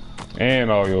 And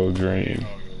all your dreams.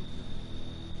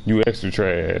 You extra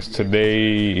trash.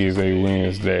 Today is a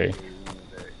Wednesday.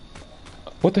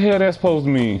 What the hell that's supposed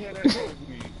to mean?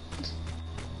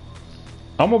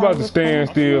 I'm about to stand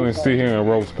still and sit here and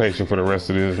roast patient for the rest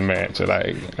of this match.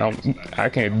 Like, I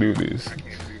can't do this.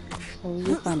 So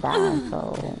you gonna die,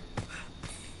 so...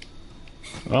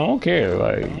 I don't care.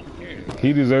 Like,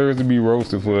 he deserves to be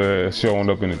roasted for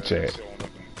showing up in the chat.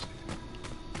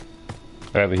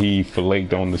 After he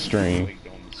fillaked on the stream.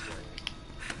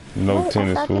 No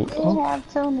tennis fool. I thought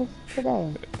have tennis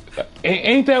today.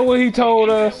 Ain't that what he told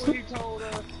us? He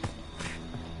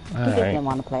just didn't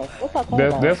want to play. It's okay,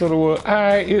 that's what it was.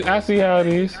 Alright, I see how it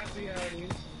is.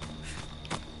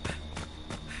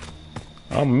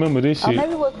 I remember this shit.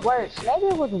 Maybe it was work. Maybe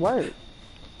it was work.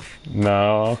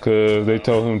 No, cause they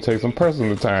told him to take some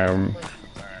personal time.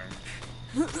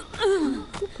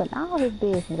 He put all his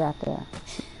business out there.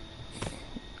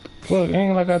 Look,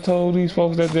 ain't like I told these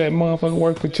folks that motherfucker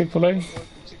worked for Chick-fil-A.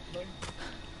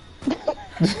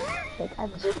 They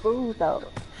got good food though.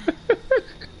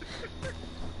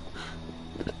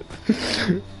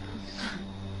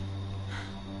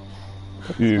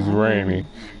 It's raining.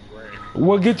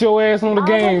 Well, get your ass on the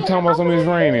game talking about something is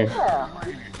raining.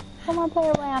 Come on, play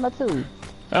a round or two.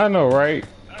 I know, right?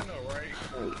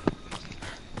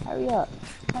 Hurry up.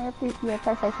 Turn your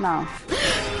PlayStation on.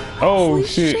 Oh, Holy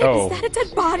shit. Oh. Is that a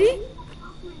dead body?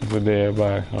 It's a dead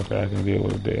body. Okay, I can deal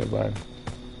with a dead body.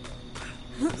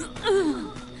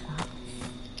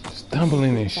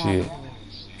 Stumbling and shit.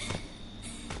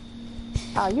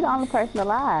 Oh, you the only person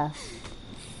alive.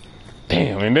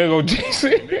 Damn, and there go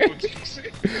Jason.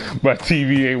 My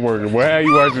TV ain't working. Well, how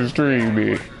you watching the stream,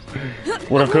 man?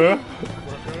 What up, cuz?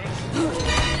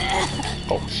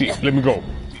 Oh shit, let me go.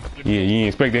 Yeah, you ain't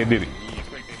expect that, did it?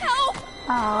 Help!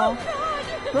 Oh,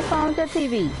 what's wrong with your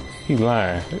TV? He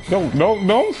lying.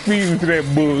 Don't feed into that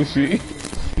bullshit.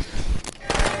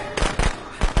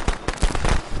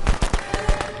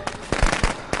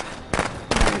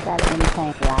 You gotta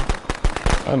entertain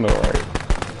life. I know, right?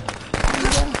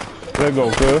 Let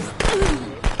go, cuz.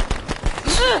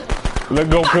 Let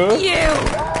go, cuz. You!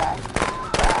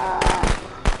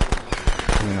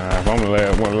 Nah, if I'm the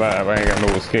last one alive, I ain't got no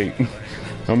escape.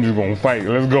 I'm just gonna fight.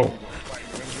 Let's go.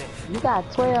 You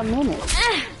got 12 minutes.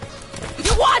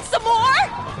 You want some more?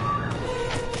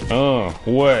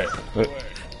 What?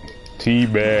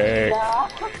 Teabag.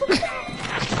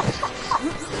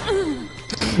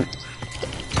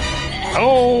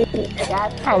 Oh!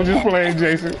 I was just playing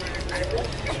Jason.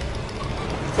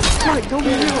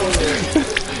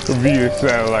 The V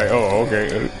sound like, oh,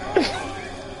 okay.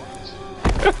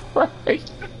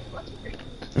 Right.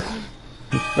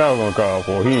 That was gonna call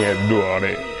for. He ain't had to do all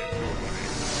that.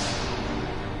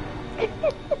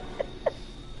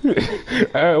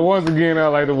 Once again, I'd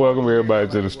like to welcome everybody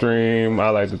to the stream. I'd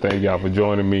like to thank y'all for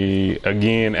joining me.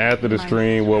 Again, after the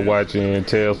stream, we're watching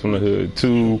Tales from the Hood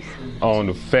 2 on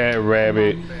the Fat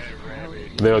Rabbit.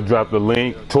 They'll drop the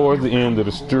link towards the end of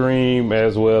the stream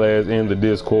as well as in the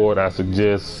Discord. I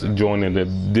suggest joining the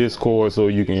Discord so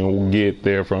you can get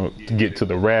to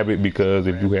the rabbit, because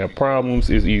if you have problems,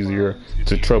 it's easier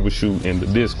to troubleshoot in the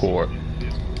Discord.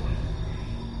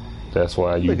 That's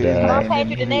why you Come on, guys.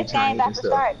 Paige, the next game about to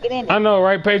start. Get in there. I know,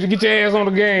 right, Paige? Get your ass on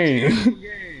the game.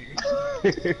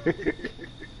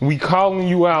 We calling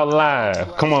you out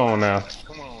live. Come on now.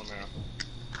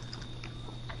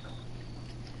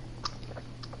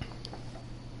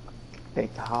 They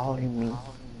calling me.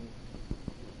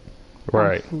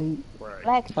 Right.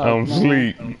 Black folks, I'm man.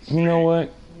 asleep. You know what?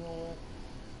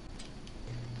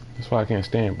 That's why I can't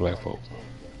stand black folks.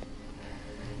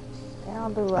 They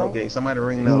don't do right. Okay, somebody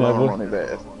ring the alarm on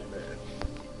their ass.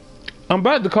 I'm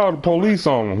about to call the police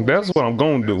on them. That's what I'm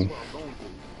gonna do.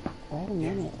 Wait a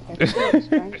minute. That's good,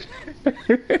 strange.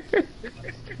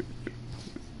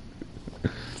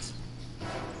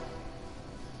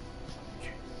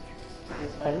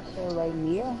 Are you still right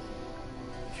near?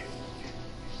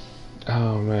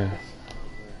 Oh man.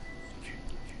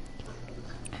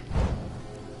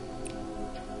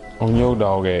 On your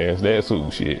dog ass. That's who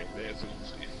shit.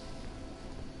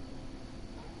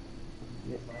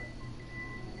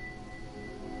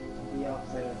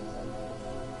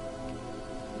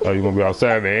 Oh, you gonna be out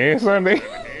Saturday and Sunday?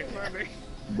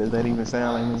 Does that even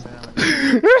sound like me?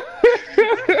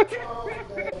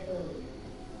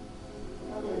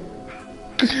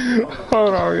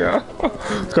 Hold on, y'all.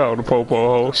 Call the popo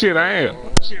hole. Shit, I am.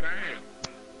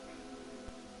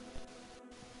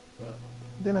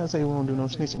 Then I say we won't do no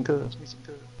snitching, cuz.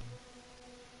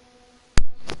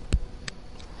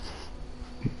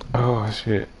 Oh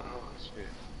shit.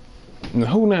 Now,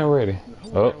 who not ready?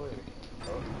 Oh,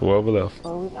 whoever left.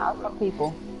 Well, we got some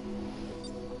people.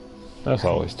 That's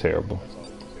always terrible.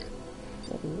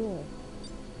 It is.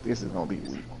 This is gonna be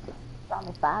weak. It's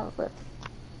only 5 of us.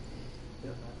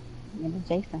 And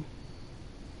Jason.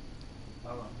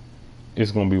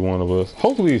 It's gonna be one of us.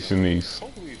 Hopefully it's Shanice.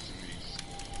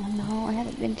 Oh no, I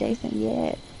haven't been Jason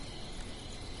yet.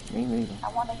 Me neither.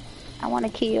 I wanna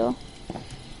kill.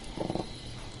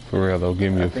 For real though,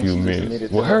 give me a think few she just minutes.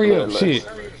 admitted Well, to hurry her up, bloodlust. shit.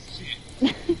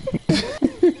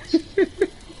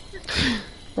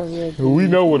 We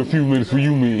know what a few minutes for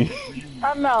you mean.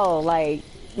 I know, like,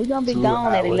 we're gonna be 2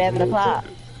 gone at hours 11 later. o'clock.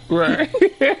 Right.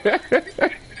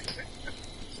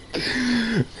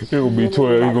 It will be 12.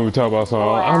 We're gonna be talking about something.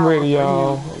 I'm ready,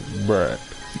 y'all. Bruh.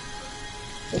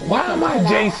 Why am I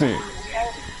Jason?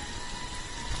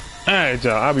 Alright,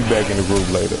 y'all. I'll be back in the group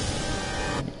later.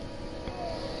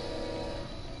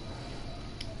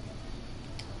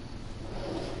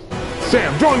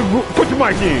 Sam, join the group. Put your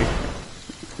mic in.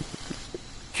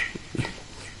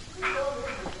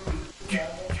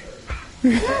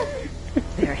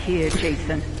 They're here,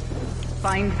 Jason.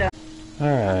 Find them.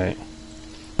 Alright.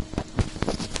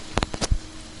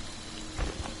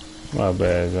 My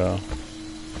bad, y'all.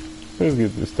 Let's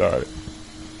get this started.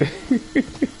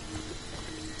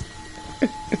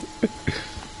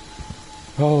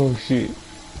 Oh, shit.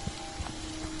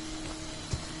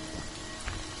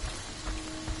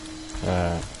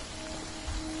 Alright.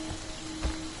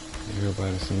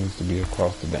 Everybody seems to be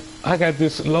across the damn. I got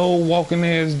this slow walking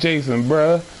ass Jason,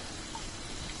 bruh.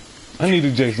 I need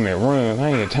a Jason that runs. I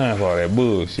ain't got time for all that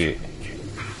bullshit.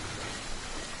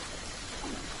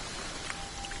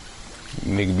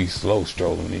 Nigga be slow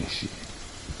strolling this shit.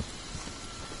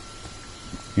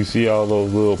 You see all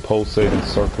those little pulsating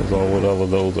circles or whatever,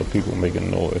 those are people making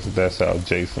noise. That's how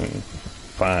Jason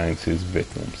finds his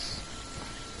victims.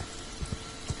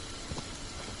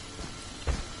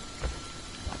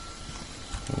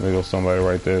 There goes somebody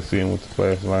right there, see him with the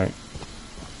flashlight.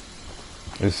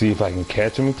 Let's see if I can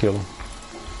catch him and kill him.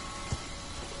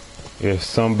 If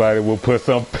somebody will put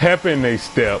some pep in their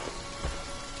step.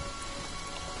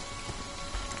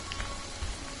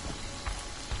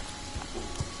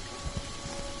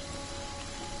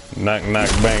 Knock, knock,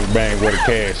 bang, bang, where the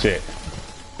cash at?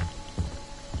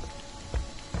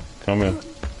 Come here.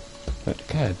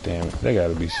 God damn it, they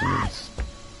gotta be shinies.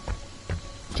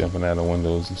 Jumping out of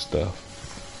windows and stuff.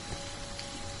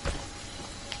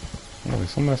 Oh,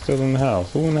 somebody's still in the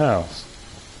house. Who in the house?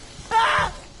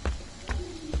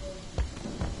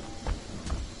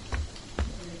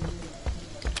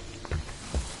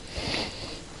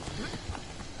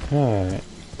 Alright.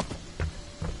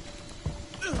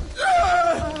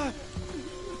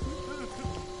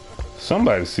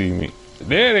 Somebody see me.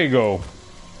 There they go.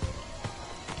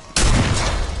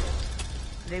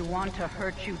 They want to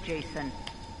hurt you, Jason.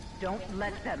 Don't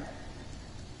let them.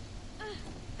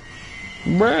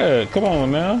 Bruh, come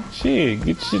on now. Shit,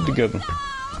 get your shit together.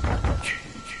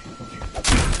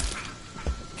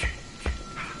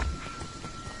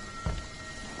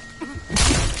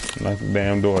 Knock the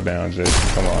damn door down,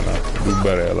 Jason. Come on now. Do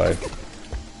better at life.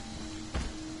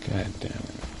 God damn it.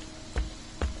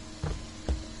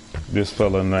 This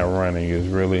fella not running is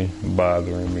really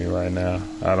bothering me right now.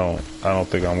 I don't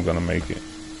think I'm gonna make it.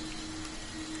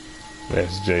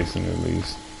 That's Jason at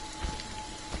least.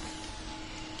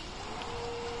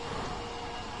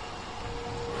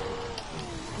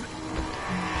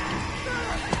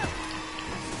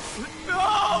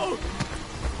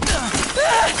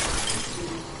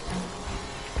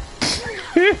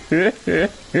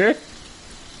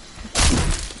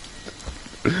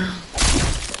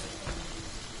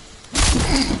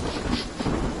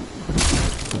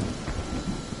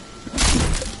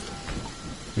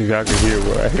 I can hear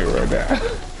what I hear right now.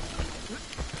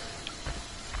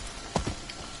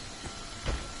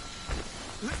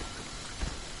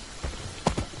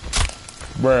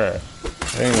 Bruh,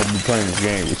 I ain't gonna be playing this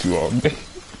game with you all day.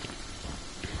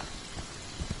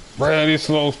 Bruh, this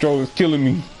slow stroll is killing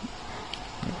me.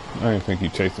 I didn't think you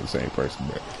chasing the same person,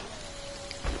 bruh.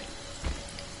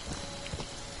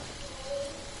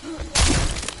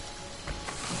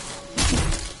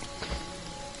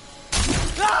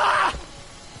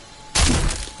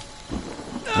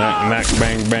 Knock, knock,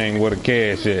 bang, bang, where the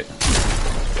cash at?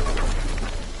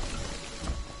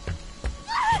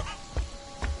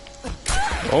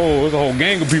 Oh, there's a whole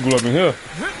gang of people up in here.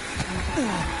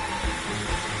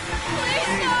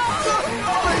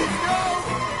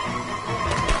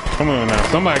 Come on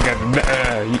now, somebody got to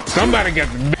die. Somebody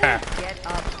got to die.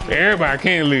 Everybody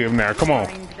can't live now, come on.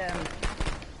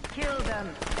 Kill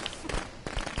them.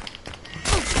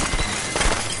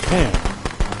 Damn,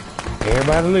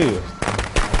 everybody lives.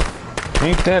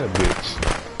 Ain't that a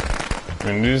bitch?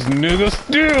 And this nigga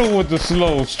still with the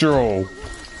slow stroll.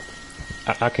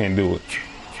 I can't do it.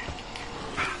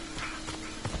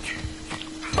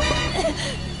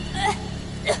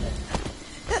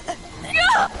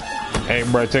 Hey,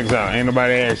 bro, check this out. Ain't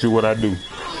nobody asked you what I do.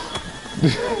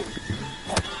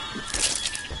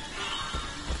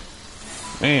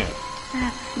 Man,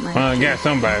 I got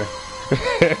somebody.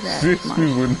 6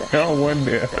 people now, one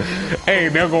there. Hey,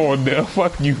 they're going there.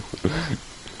 Fuck you.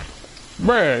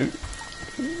 Bruh.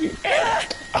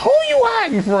 Who you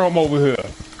hiding from over here?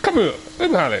 Come here.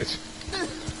 Let me holler at you.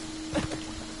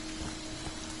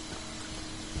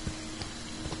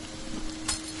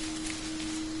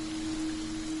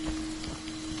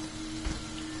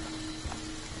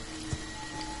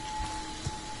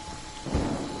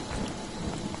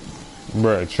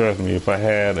 Bruh, trust me, if I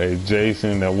had a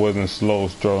Jason that wasn't slow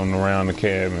strolling around the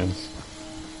cabins,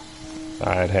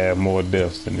 I'd have more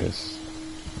deaths than this.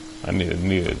 I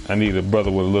need a brother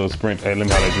with a little sprint. Hey, let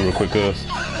me holler at you real quick, cuz.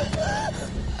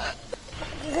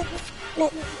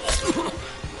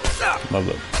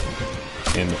 Mother.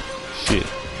 In the shit.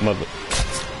 Mother.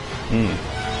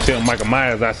 Tell Michael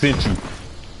Myers I sent you.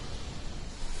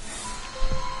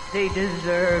 They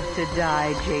deserve to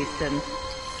die, Jason.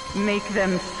 Make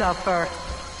them suffer.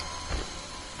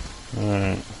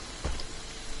 Alright.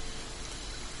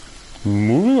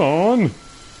 Moving on.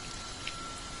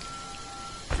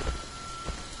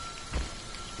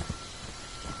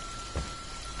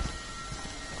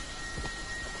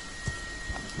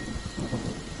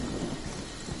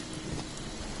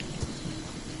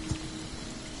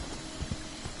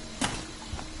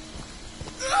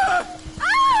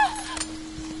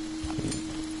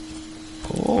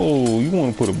 Oh, you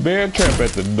want to put a bear trap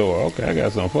at the door? Okay, I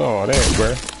got something for all that,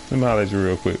 bruh. Let me holler at you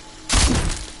real quick.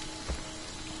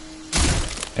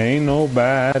 Ain't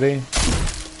nobody.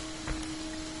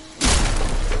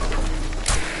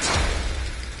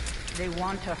 They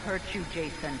want to hurt you,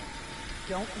 Jason.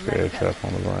 Don't Bear let them. trap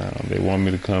on the ground. They want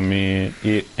me to come in.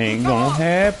 It ain't gonna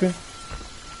happen.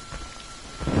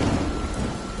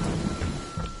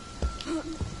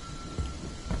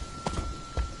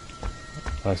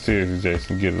 Like seriously,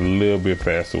 Jason, get a little bit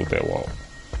faster with that walk.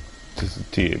 Just a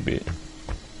tidbit.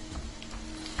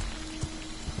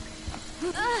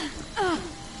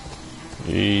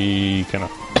 Hey, can I?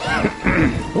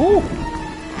 Ooh!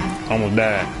 Almost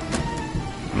died.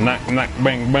 Knock, knock,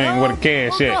 bang, bang. What a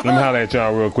cash at? Let me holler at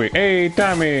y'all real quick. Hey,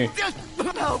 Tommy.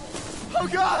 Help! Oh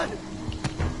God!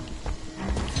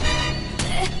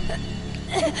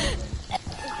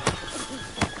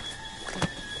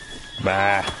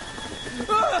 Bye.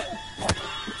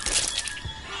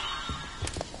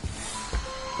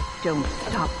 Don't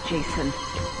stop, Jason.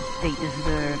 They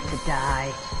deserve to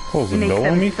die. Close the Make door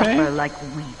them on me, suffer fam? like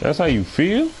we. That's how you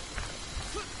feel?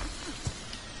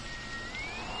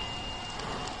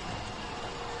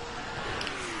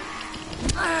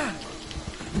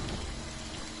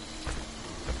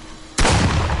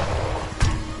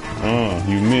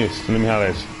 You missed. Let me holler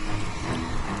at you.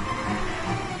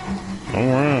 Don't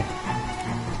run.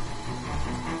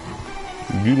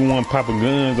 You the one popping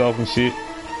guns off and shit.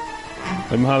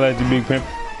 Let me holler at you, big pimp.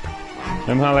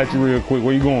 Let me holler at you real quick.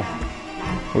 Where you going?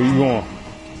 Where you going?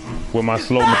 With my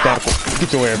slow methodical.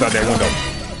 Get your ass out that window.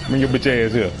 Bring your bitch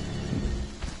ass here.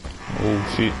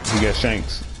 Oh shit, he got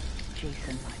shanks.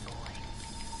 Jason, my boy,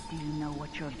 do you know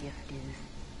what your gift is?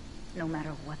 No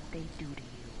matter what they do to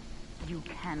you, you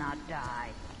cannot die.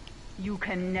 You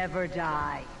can never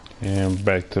die. And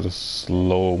back to the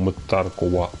slow methodical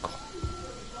walk.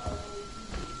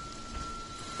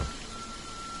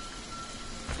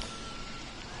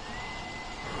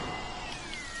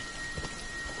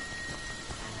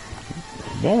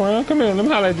 Don't run, come here, let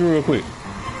me holler at you real quick.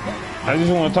 I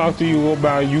just want to talk to you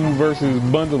about you versus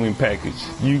bundling package.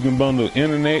 You can bundle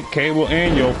internet, cable,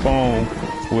 and your phone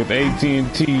with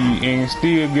AT&T and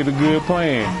still get a good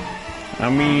plan. I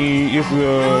mean, it's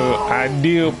a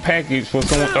ideal package for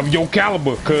someone of your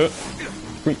caliber, cut.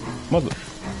 Mother,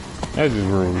 that's just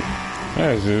rude.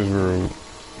 That's just rude.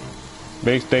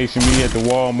 They station me at the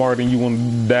Walmart and you want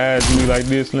to dive me like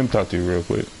this? Let me talk to you real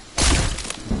quick.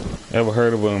 Ever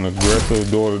heard of an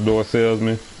aggressive door-to-door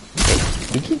salesman?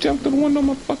 Did you jump through the window,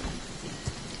 motherfucker?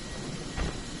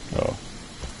 Oh.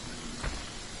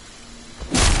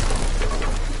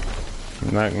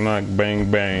 Knock, knock, bang,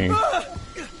 bang.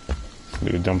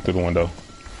 Nigga jump through the window.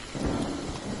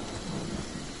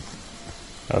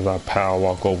 As I power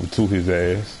walk over to his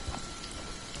ass.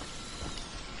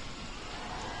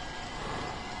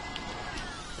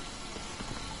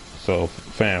 So,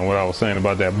 fam, what I was saying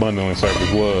about that bundling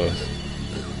service was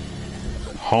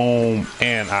home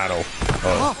and auto.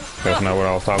 Oh, that's not what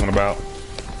I was talking about.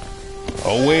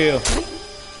 Oh well.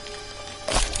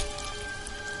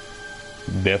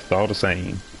 Death all the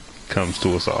same comes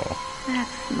to us all.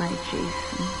 That's my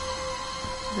Jason.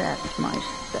 That's my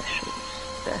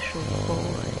special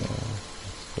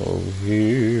boy. Over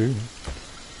here.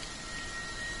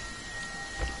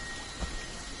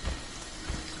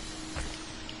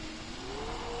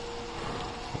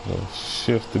 Little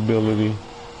shiftability.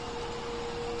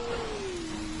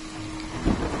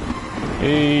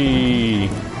 Hey,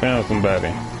 found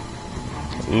somebody.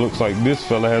 Looks like this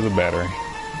fella has a battery.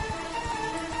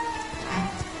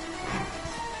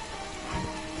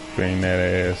 Bring that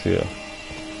ass here.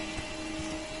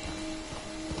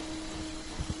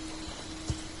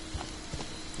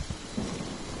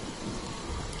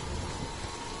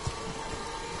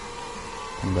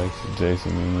 I'm back to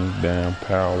Jason and this damn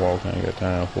power walk. I ain't got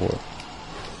time for it.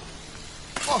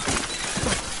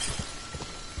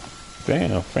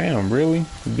 Damn, fam, really?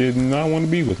 Did not want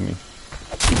to be with me.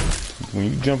 When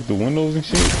you jump through windows and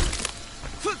shit.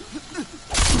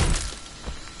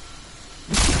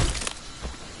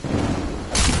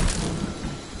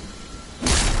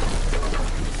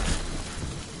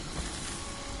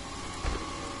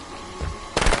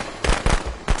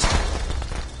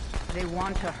 They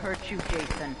want to hurt you,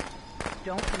 Jason.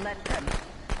 Don't let them.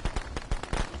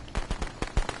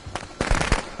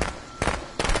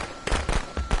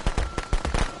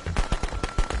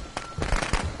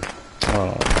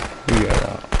 Oh, we got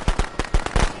out.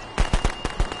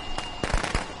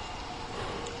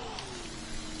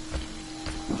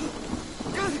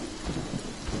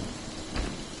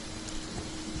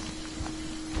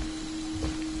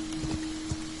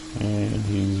 And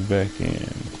he's back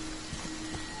in.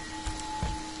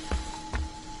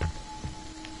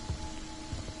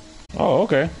 Oh,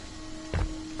 okay.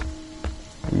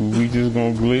 We just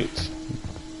gonna glitch.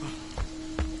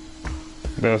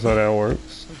 That's how that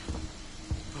works.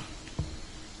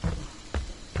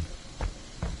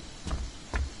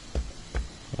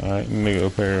 Alright, nigga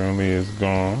apparently is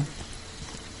gone.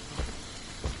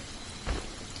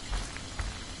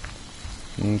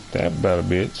 Ain't that about a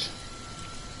bitch.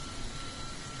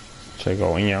 Check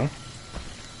out Young.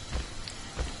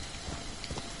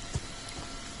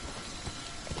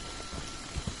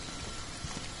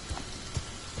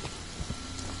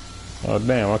 Oh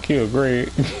damn, I killed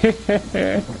Greg.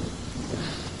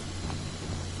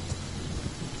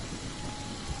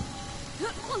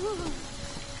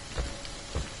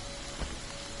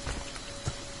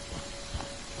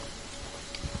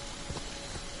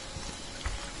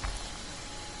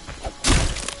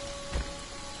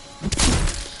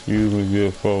 Excuse me,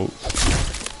 good folks.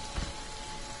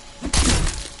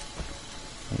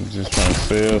 I'm just trying to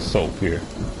sell soap here.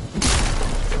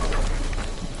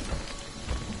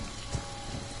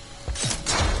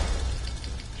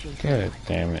 God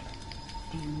damn it.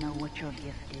 Do you know what your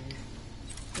gift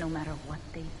is? No matter what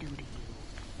they do to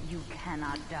you, you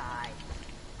cannot die.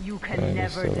 You can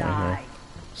never die.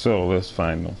 So let's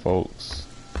find them, folks.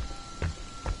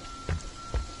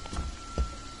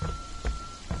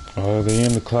 Oh, they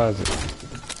in the closet.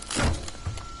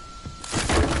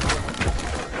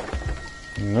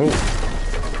 Nope.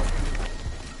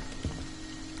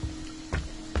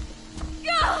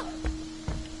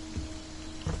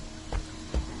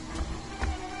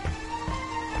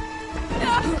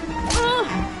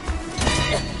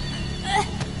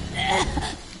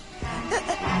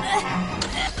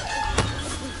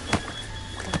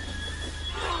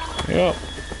 Yep.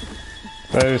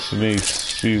 That is Shanice.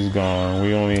 She's gone.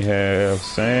 We only have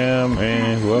Sam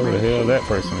and whoever the hell that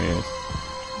person is.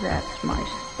 That's my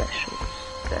special,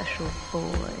 special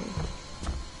boy.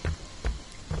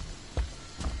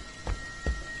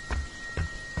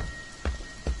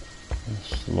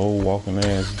 Slow walking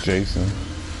ass Jason.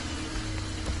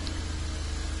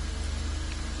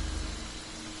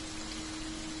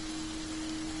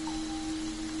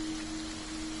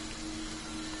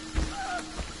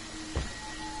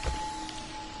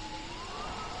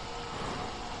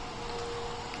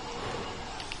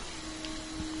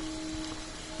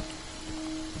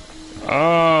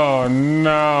 Oh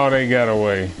no, they got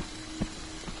away.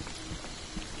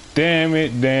 Damn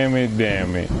it, damn it,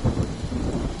 damn it.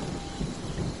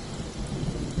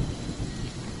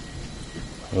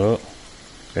 Oh,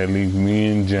 that leaves me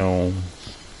and Jones.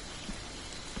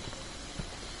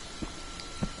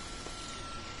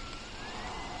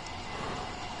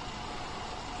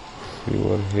 See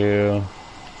what the hell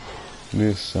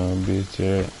this son of a bitch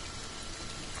at.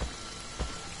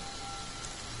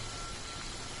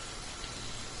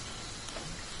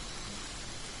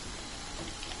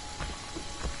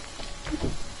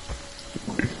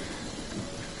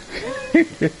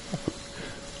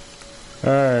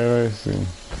 Alright, let's see.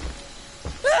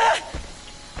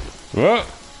 Well,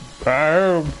 I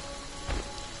heard him.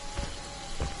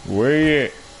 Where you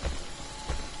at?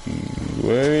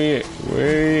 Where you at?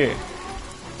 Where you at?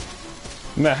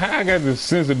 Now, how I got the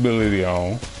sensibility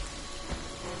on?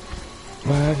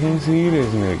 But I can't see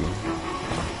this nigga.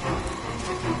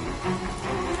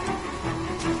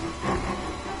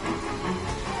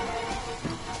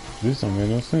 This don't make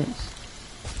no sense.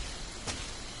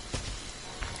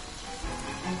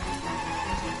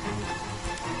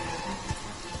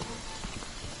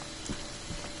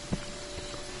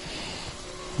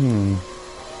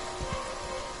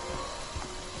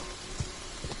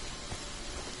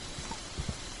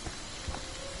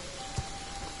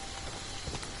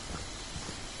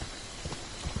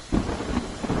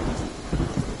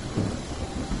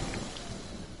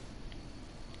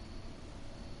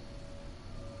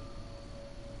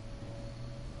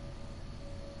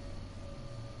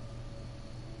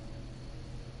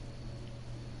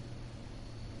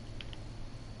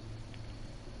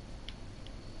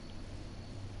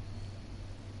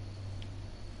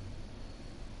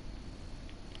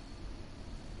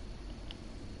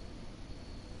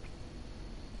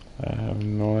 I have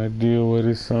no idea what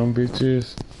this son of a bitch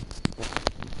is.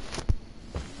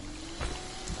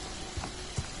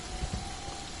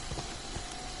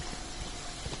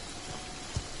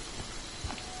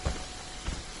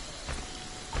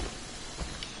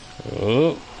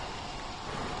 Oh.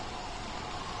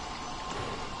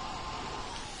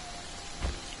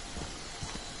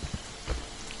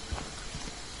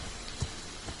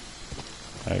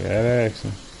 I got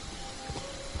action.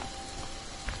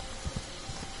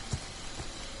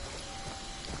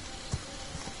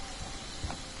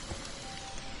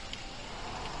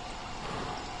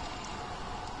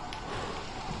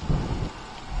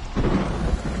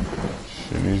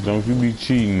 Paige, don't you be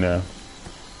cheating now.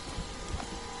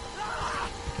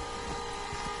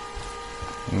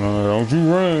 No, don't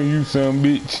you run, you son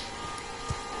bitch.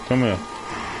 Come here.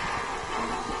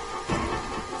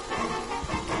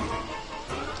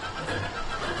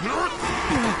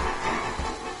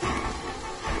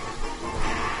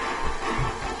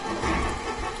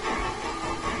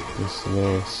 This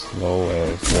little slow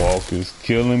ass walk is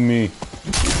killing me.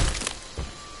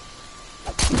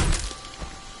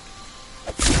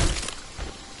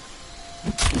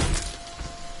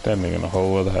 That nigga in a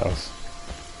whole other house.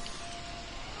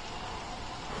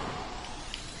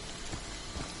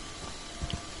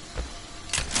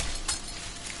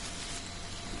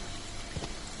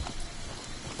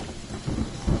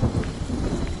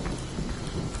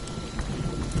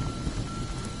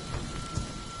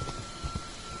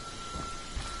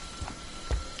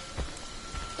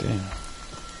 Damn.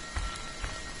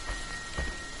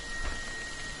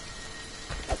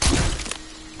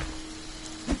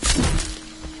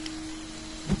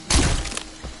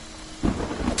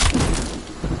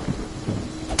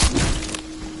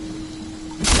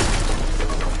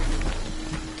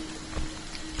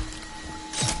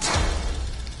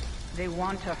 They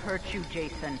want to hurt you,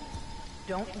 Jason.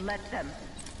 Don't let them.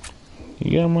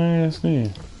 You got my ass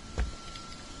in.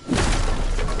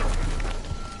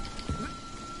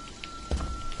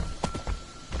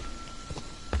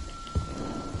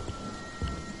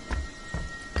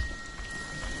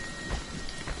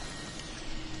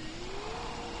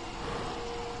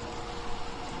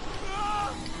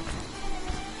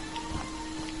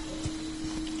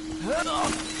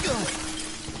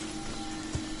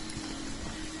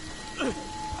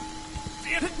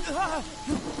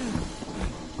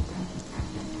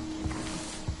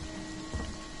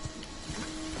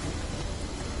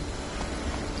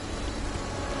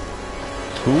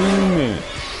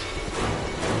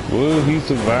 Will he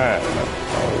survive?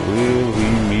 Or will he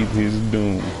meet his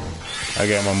doom? I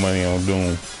got my money on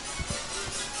doom.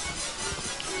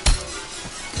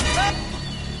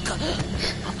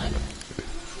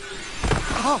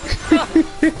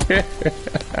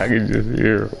 I can just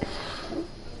hear him.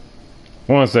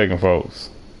 1 second, folks.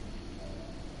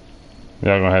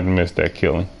 Y'all gonna have to miss that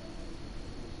killing.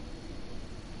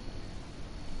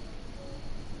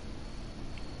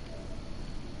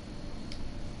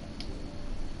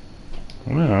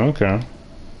 Oh, okay.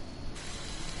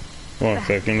 1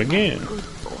 second again. Good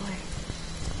boy.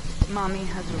 Mommy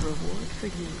has a reward for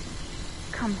you.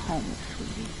 Come home,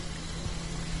 sweetie.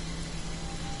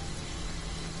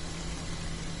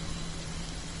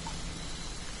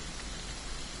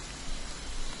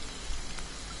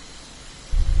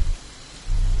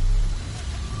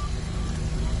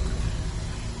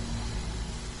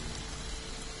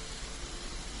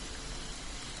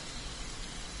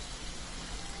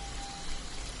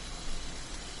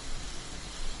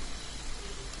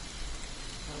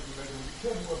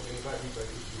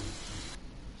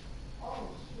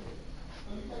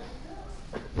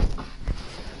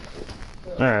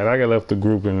 Alright, I got left the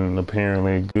group and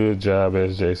apparently good job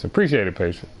as Jason. Appreciate it,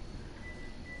 patient.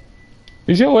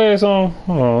 Is your ass on?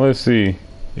 Hold on, let's see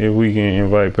if we can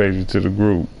invite Paige to the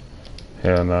group.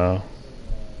 Hell no.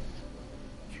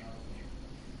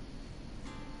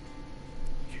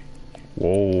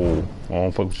 Whoa, I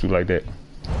don't fuck with you like that.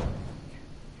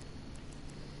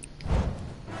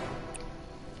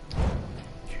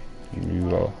 You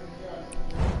go.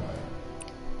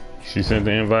 She sent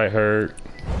the invite, heard.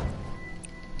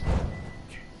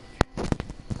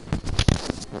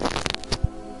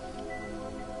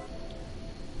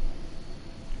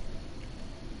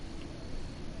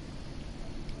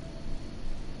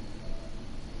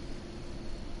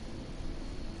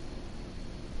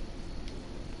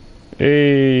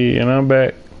 Hey, and I'm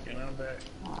back.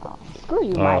 Oh, screw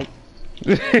you, Mike.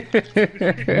 You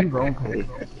gon' pay.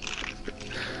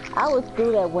 I was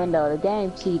through that window. The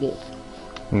game cheated.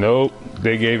 Nope,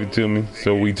 they gave it to me,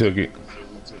 so we took it.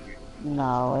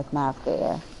 No, it's not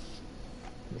fair.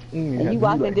 And And you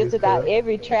walked in just about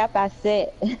every trap I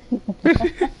set.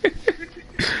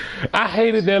 I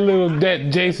hated that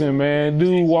Jason, man.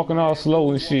 Dude walking all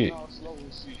slow and shit.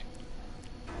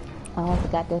 Oh, I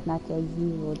forgot that's not your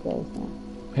usual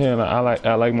Jason. Hell, no,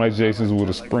 I like my Jasons with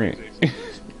a sprint.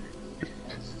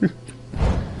 Look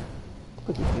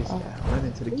at this guy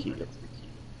running to the kid.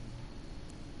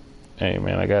 Hey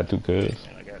man, I got to, cuz.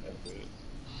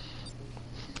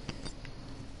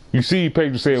 You see,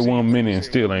 Pedro said 1 minute and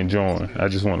still ain't joined. I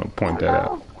just want to point that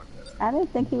out. I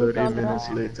didn't think he was 30 going to minutes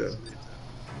join. later.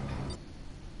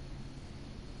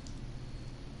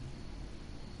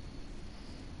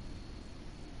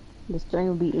 The stream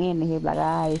will be in and he'll be like,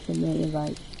 alright, send me an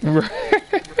invite.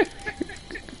 Right.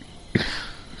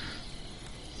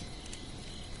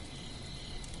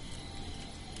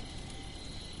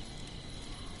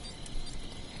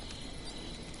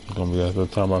 Gonna be out there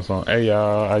talking about something. Hey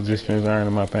y'all, I just finished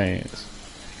ironing my pants.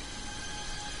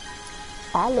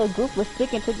 Our little group was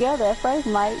sticking together at first,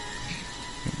 Mike.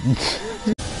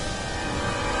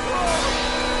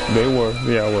 They were,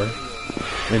 y'all were.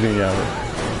 And then y'all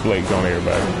flaked on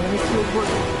everybody.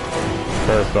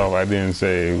 First off, I didn't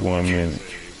say 1 minute.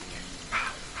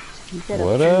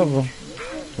 Whatever.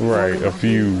 Right, a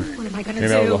few. What am I gonna And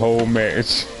that was a whole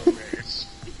match.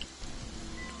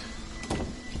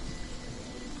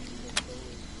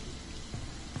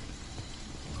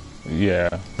 Yeah,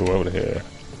 whoever the hell.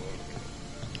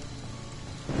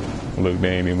 Look,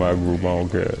 they ain't in my group, I don't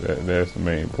care. That's the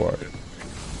main part.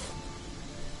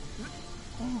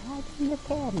 Oh, how'd you in the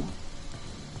cabinet?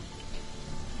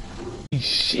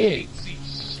 Shit.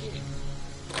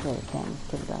 Oh, the camera's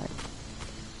too dark.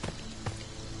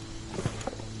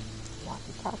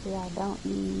 Walkie-talkie I don't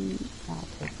need. I'll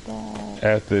take that.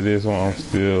 After this one, I'm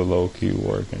still low-key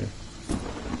working.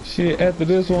 Shit, after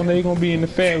this one, they gonna be in the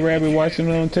Fat Rabbit watching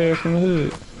it on Tales from the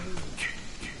Hood.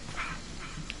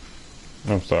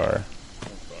 I'm sorry.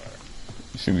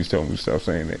 She just told me to stop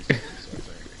saying that.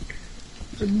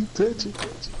 Let me touch it.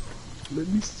 Let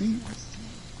me see.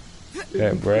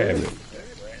 That Rabbit.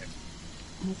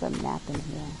 There's a map in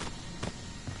here.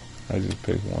 I just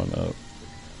picked one up.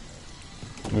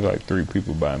 There's like 3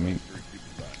 people by me.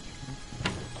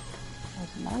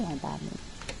 There's no one by me.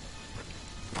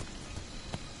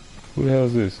 Who the hell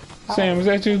is this? Sam, is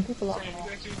that you? People over there.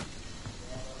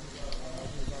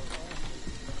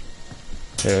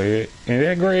 Hell yeah. And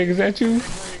that Greg, is that you?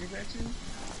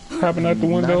 Hopping out the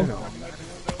window?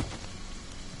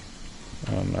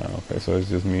 Oh no, okay, so it's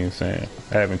just me and Sam.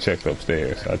 I haven't checked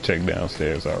upstairs. I checked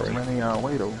downstairs already. Many y'all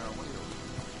wait though.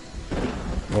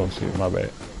 Oh shit, my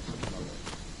bad.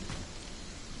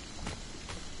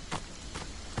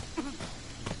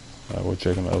 Alright, we're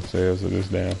checking the upstairs of this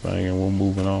damn thing and we're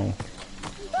moving on.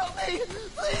 Help me!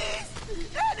 Please!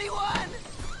 Anyone!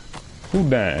 Who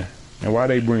dying? And why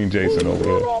they bring Jason over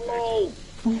here?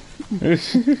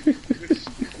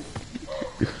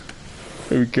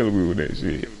 They be killing me with that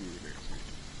shit.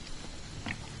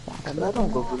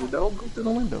 Don't go through the door, go through the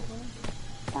window.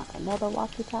 Another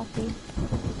walkie-talkie.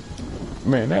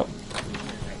 Man, that...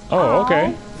 Oh,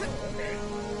 okay.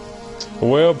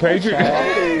 Well, Patriot...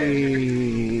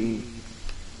 Hey.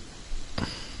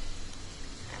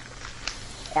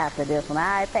 After this one.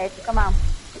 Alright, Patrick, come on.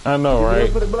 I know,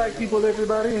 right? For the black people,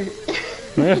 everybody.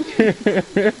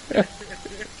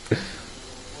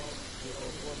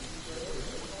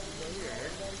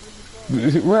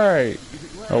 Right.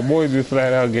 Oh, boy just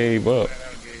flat out gave up.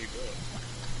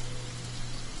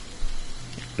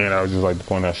 And I would just like to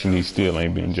point out Shanice still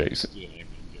ain't been Jason.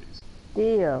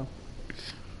 Still.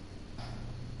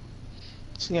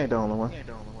 She ain't the only one.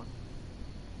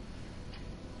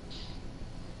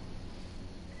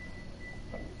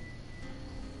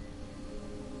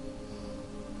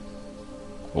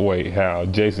 Wait, how?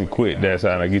 Jason quit, that's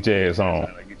how I get your ass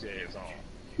on.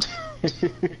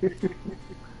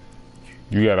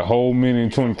 You got a whole minute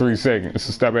and 23 seconds,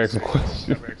 so stop asking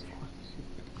questions.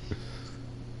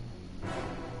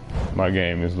 My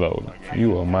game is loading.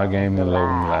 You are my game is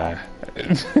loading live.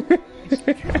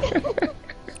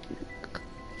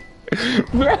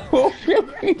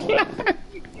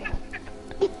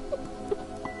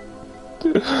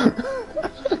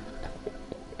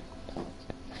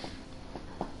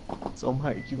 So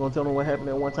Mike, you gonna tell me what happened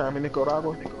that one time in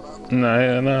Nicaragua? Nah,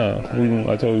 hell no.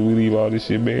 I told you we leave all this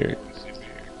shit buried.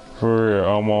 For real,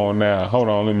 I'm on now. Hold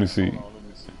on, let me see.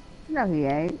 No, he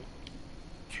ain't.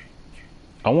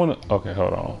 I wanna, okay,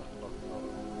 hold on.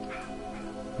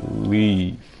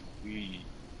 Leave. You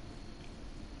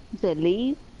said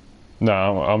leave?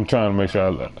 No, I'm trying to make sure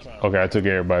okay, I took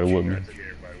everybody with me.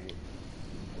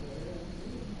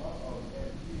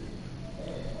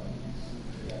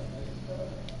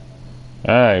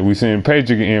 Alright, we send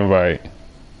Patrick an invite.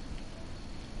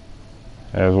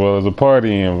 As well as a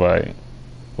party invite.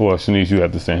 Well, Shanice, you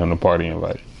have to send him the party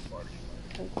invite.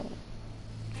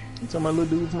 You talking about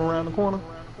little dude from around the corner?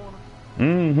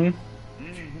 Mm-hmm.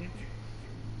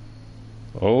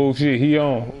 Oh shit, he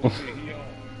on.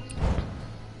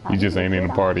 He just ain't in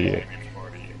the party yet.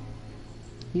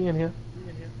 He in here.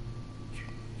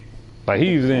 Like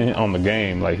he's in on the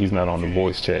game, like he's not on the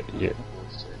voice chat yet.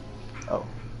 Oh.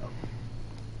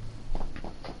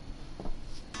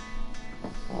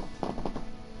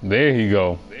 There he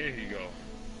go.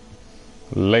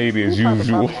 Late as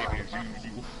usual.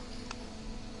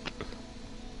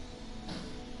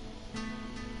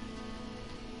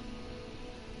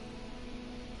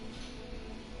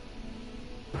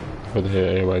 What the hell?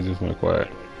 Everybody just went quiet.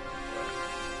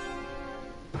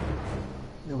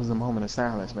 It was a moment of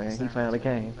silence, man. He finally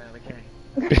came.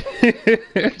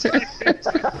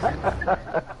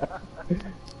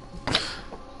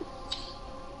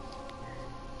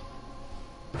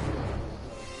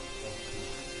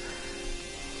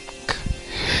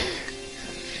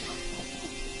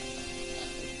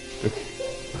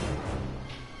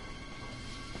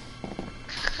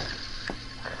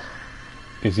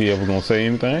 Is he ever gonna say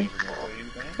anything?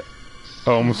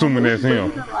 Oh, I'm assuming that's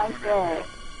him. Like that.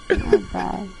 Oh,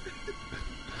 God.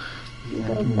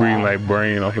 Breathing like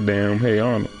brain off a damn Hey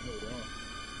Arnold.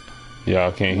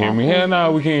 Y'all can't hear me? Hell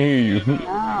no, we can't hear you.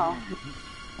 No.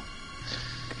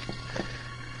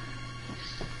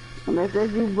 Unless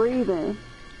that's you breathing.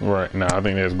 Right, now I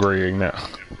think that's Greg now.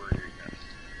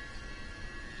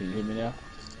 Can you hear me now?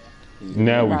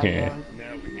 Now we can.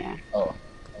 Yeah. Oh,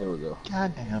 there we go.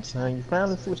 Goddamn, son. You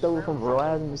finally switched over from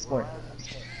Verizon to Sprint.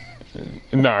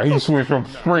 Nah, he switched from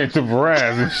Sprint to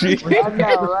Verizon. Shit. I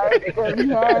know, right? Because he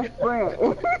has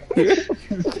Sprint.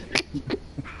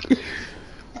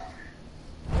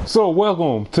 So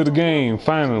welcome to the game,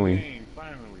 finally.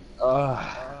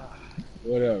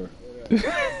 Whatever.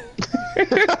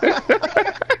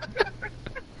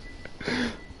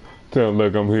 Tell him,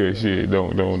 look, I'm here. Shit,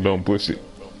 don't push it.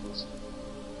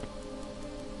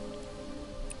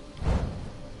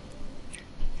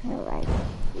 Alright.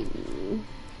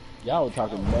 Y'all were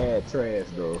talking mad trash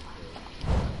though.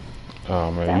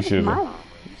 Oh man, That you was should mine. have.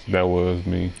 That was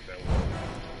me.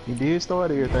 You did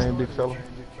start everything, big fella.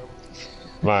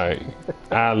 Like,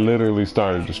 I literally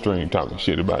started the stream talking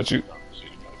shit about you.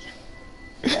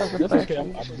 That's okay.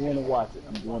 I'm going to watch it.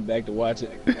 I'm going back to watch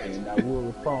it, and I will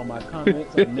respond my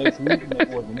comments on next week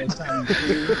or the next time you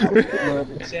see me. I would love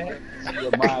to chat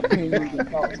with my opinions and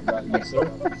thoughts about you, sir.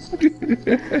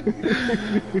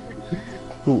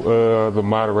 Who, the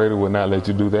moderator will not let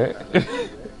you do that.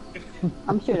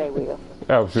 I'm sure they will.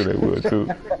 I'm sure they would too.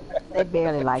 They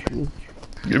barely like you.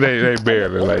 They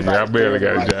barely like you. I barely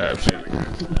got a job. Shit.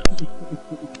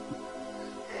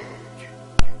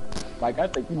 Like, I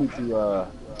think you need to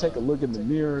take a look in the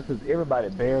mirror because everybody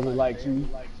barely likes you.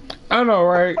 I know,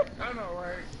 right?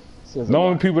 Says The a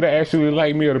only lot. people that actually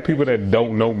like me are the people that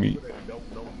don't know me.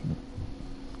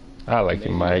 I like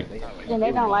you, Mike. And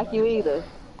they don't like you either.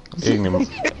 Ignorant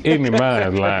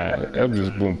mind's lying. I'm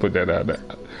just gonna put that out there.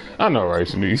 I know, right,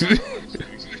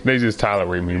 Shanice? They just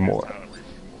tolerate me more.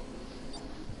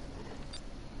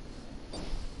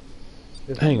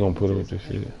 I ain't gonna put up with this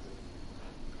shit.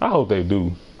 I hope they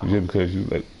do. Just because you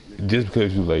late. Just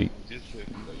because you late.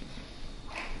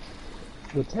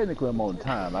 Well, technically, I'm on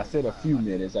time. I said a few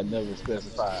minutes. I never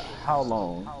specified how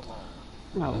long.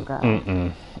 Oh, God.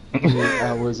 Mm-mm.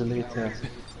 I was a late test.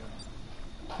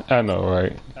 I know,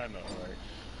 right?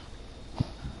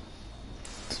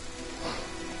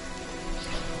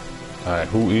 Alright,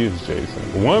 who is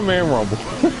Jason? One man rumble.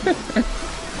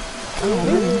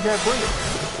 You got bread.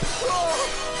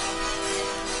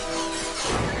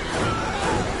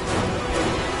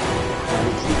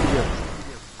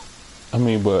 I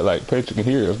mean, but like, Patrick can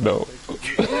hear us though.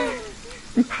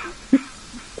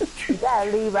 You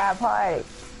gotta leave our party.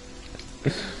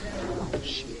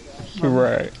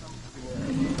 Right.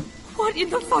 What in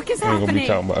the fuck is Ain't gonna be happening?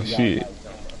 talking about shit.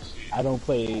 I don't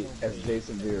play as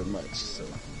Jason very much, so.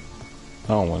 I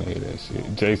don't want to hear that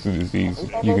shit. Jason is easy.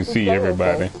 You can see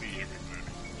everybody.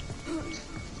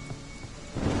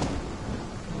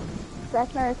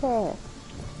 That's not his head.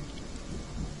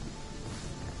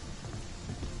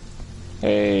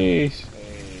 Hey.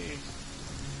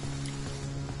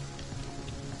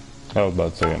 I was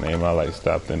about to say a name. I like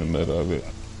stopped in the middle of it.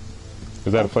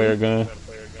 Is that a flare gun?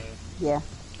 Yeah,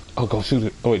 Oh, go shoot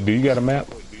it. Oh wait, do you got a map?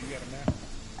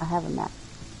 I have a map.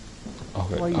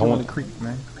 Okay. Why you I doing want the creep,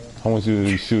 man? you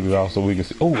to shoot it off so we can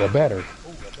see. Oh, a battery.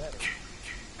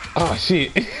 Oh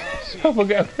shit. I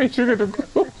forgot Patrick at the group.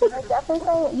 That's what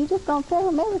I say. You just gonna tell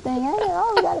him everything. I ain't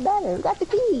always got a battery. We got the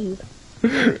keys.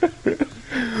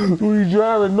 We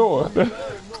driving north. But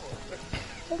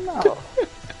no.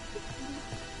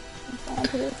 I'm going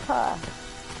to this car.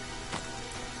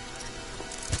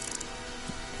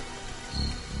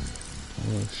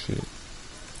 Oh shit.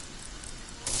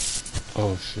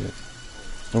 Oh shit.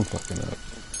 I'm fucking up.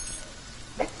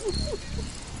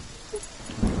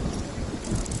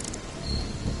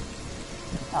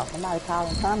 Oh, somebody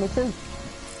calling Tommy too.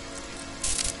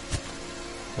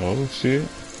 Oh shit.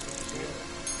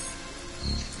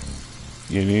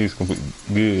 Your knees complete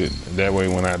good. That way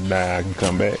when I die I can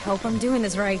come back. Hope I'm doing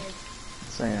this right.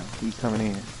 Sam, he's coming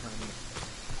in.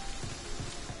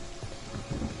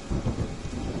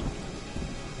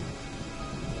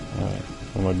 Alright.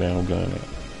 Where my damn gun at?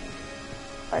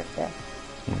 Right there.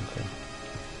 Okay.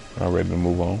 I'm ready to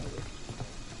move on.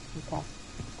 Okay.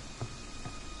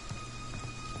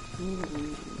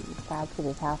 Try to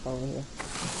this house over here.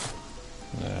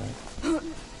 Alright.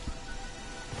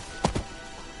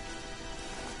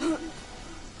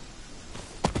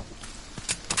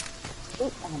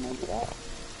 Oop, I didn't do that.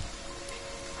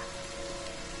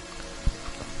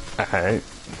 Alright.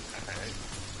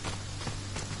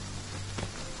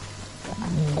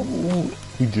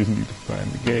 We just need to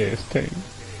find the gas tank.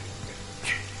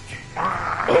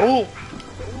 Oh!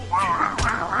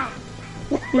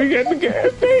 We got the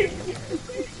gas tank!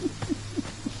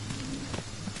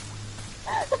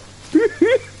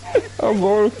 I'm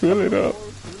going to fill it up.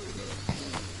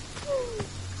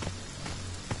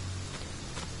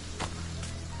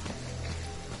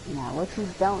 Now, what you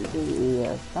don't do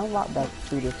is, don't walk back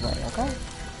through this way, okay?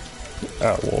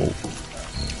 I won't.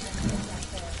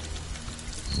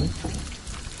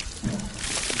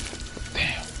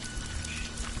 Damn.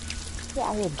 You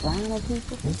out here drowning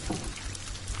people?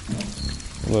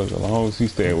 Look, as long as he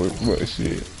stay with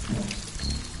shit.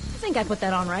 I think I put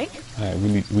that on right. Alright,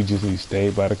 we just need to stay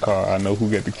by the car. I know who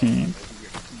got the keys.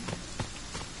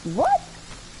 What?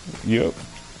 Yep.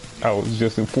 I was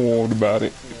just informed about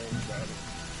it.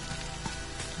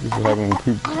 This is what happened with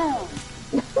people.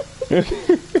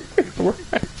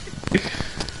 Right.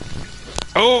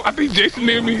 Oh, I think Jason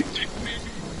near me. Wait,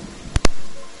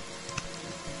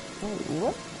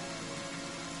 what?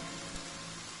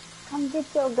 Come get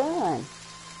your gun.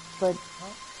 But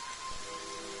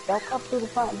don't come through the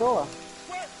front door.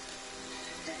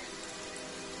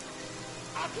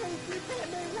 I can't get that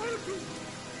man working.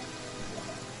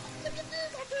 Look at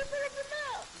this, I can't figure it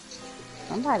out.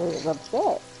 Somebody is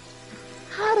upset.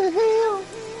 How the hell?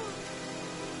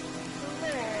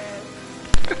 Man.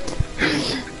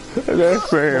 That's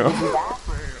Sam.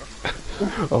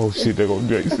 Oh shit, they're gonna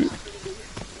Jason.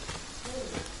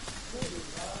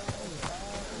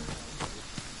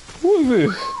 Who is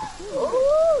this?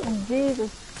 Ooh,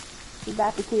 Jesus. You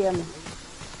about to kill me.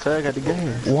 Tag got the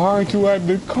gas. Why aren't you at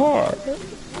the car?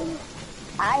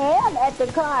 I am at the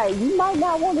car. You might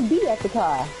not want to be at the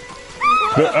car.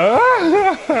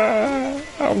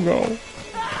 I'm gone.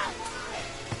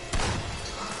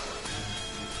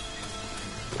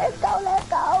 Let's go, let's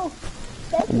go.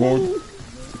 Let's I'm going, leave.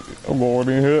 I'm going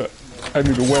in here. I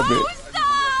need a weapon. Oh,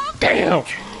 stop! Damn!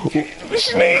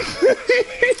 Snake!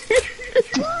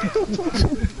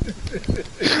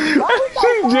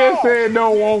 She just said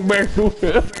don't walk back through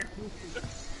here.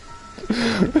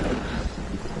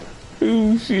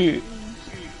 Oh shit.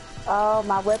 Oh,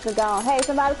 my weapon gone. Hey,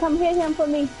 somebody come hit him for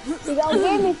me. He gonna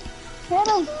get me. Hit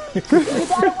him. He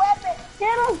got a weapon.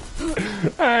 Hit him.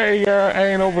 Hey, girl, I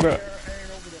ain't over there.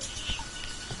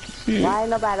 Shit. Why ain't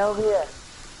nobody over here?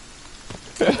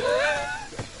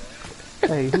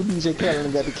 Hey, who DJ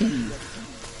Khaled got the keys?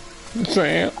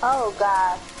 Sam. Oh,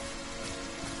 God.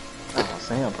 Oh,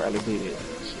 Sam probably did.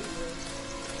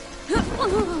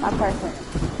 My person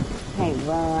can't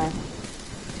run.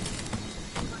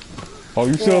 Oh,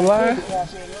 you still alive?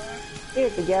 Get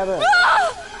it together.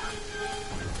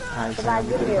 Alright, Somebody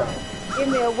Sam, give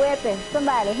me a weapon.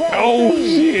 Somebody help me. Oh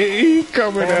please. shit, he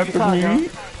coming Sam, after you caught, me. y'all.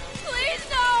 Please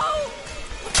no!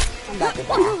 I'm about to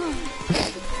die.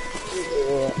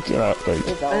 Chill out, baby.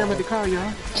 It's Sam over. at the car,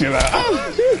 y'all. Chill out.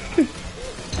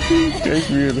 Take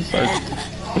me in the circle.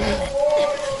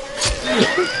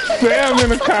 Sam in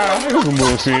the car. This some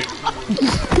bullshit.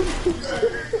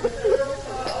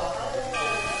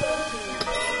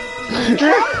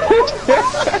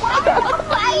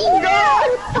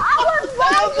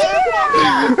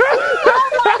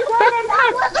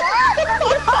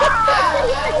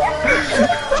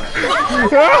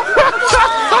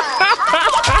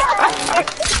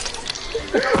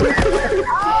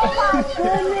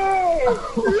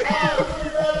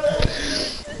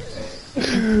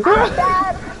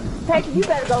 Peggy, you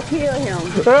better go kill him.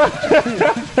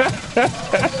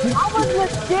 I was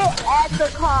legit at the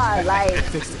car, like,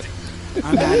 he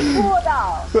pulled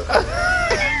off.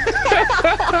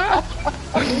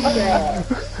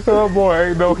 Oh boy,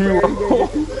 ain't no hero.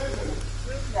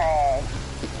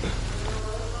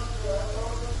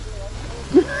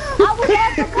 I was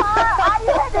at the car. All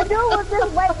you had to do was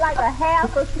just wait like a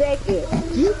half a second.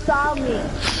 You saw me.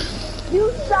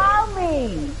 You saw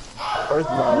me. First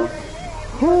of all,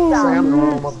 You saw Sam the me.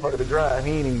 wrong motherfucker to drive.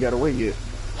 He ain't even got away yet.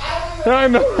 I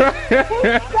know. He's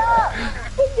stuck.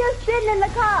 He's just sitting in the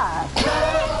car.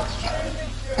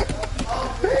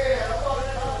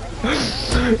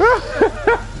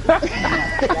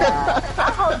 I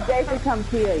hope Jason come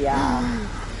kill y'all.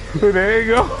 There you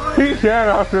go. He got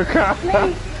off the car.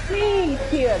 Please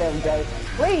kill them, Jason.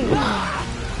 Please.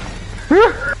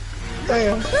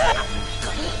 Sam.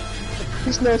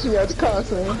 He snatched you out the car,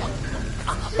 Sam.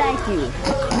 Thank you.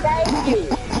 Thank you.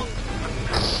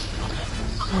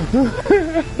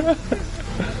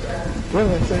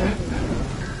 Run, Sam.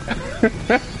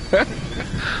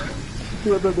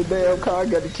 Filled up the damn car,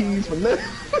 got the keys for nothing.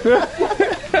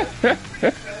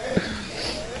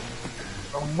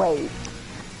 Wait.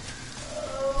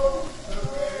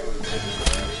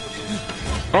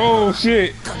 Oh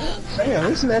shit! Damn,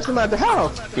 he snatched him out the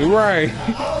house. Right.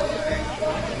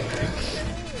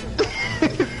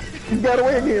 He got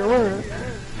away again, run.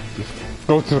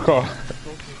 Go to the car.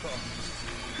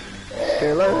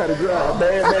 Can't learn how to drive.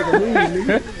 Bad back and leave,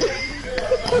 nigga.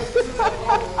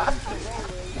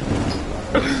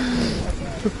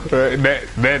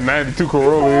 That 92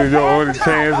 Corolla is your only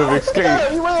chance of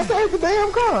escape. He ran past the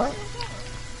damn car.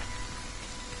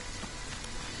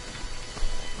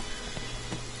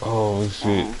 Oh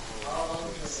shit.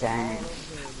 Dang.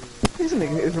 This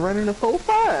nigga is running a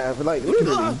 4.5, like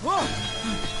literally.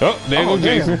 Oh, there go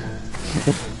Jason.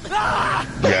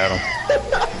 Got him.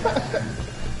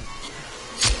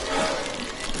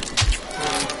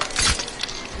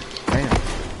 Damn.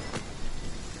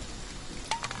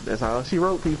 That's all she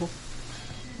wrote, people.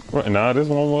 Right, nah, this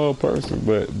one more person,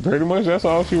 but pretty much that's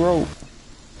all she wrote.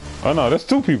 Oh no, that's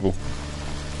two people.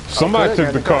 Somebody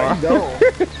took the car.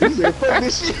 He said, fuck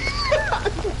this shit.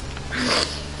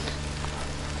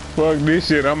 Fuck this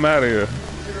shit, I'm out of here.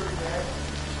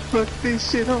 Fuck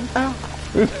this shit, I'm out.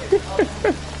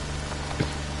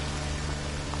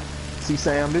 See,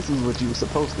 Sam, this is what you were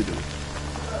supposed to do.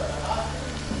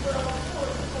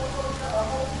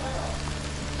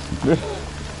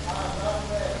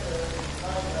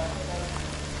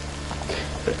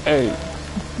 Hey,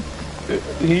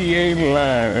 he ain't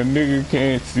lying. A nigga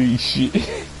can't see shit.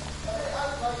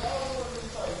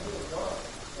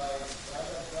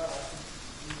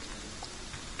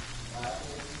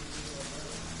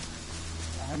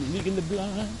 I'm leaving the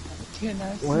blind. Can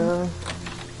I see? Well,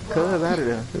 cuz out of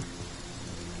there.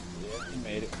 He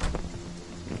made it.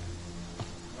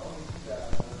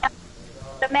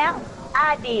 The mount?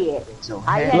 I did. So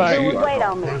All you had to Like- do was wait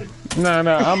on me. Nah,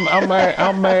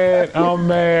 I'm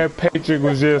mad. Patrick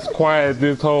was just quiet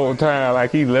this whole time,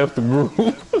 like he left the group.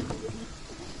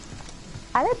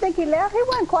 I didn't think he left. He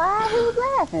wasn't quiet. He was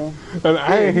laughing. And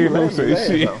I ain't hear him say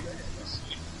shit.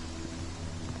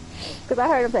 Because I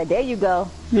heard him say, there you go.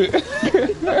 I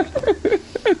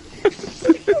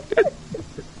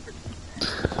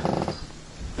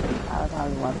was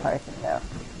only one person, though.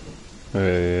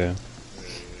 Yeah.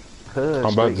 Cuz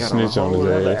I'm about to straight got snitch a on whole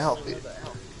his other ass. outfit.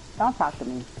 Don't talk to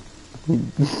me.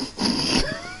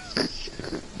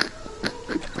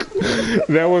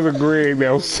 That wasn't Greg,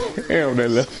 that was Sam that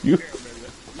left you.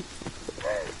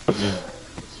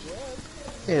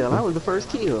 Hell, I was the first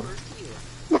kill.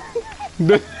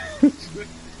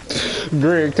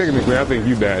 Greg, technically, I think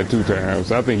you died 2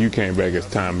 times. I think you came back as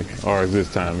Tommy, or is this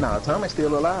Tommy? Nah, Tommy's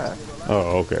still alive.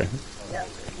 Oh, okay. Yep.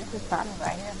 This is Tommy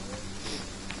right here.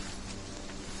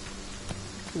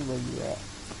 See where you at.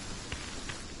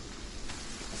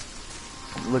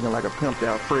 Looking like a pimped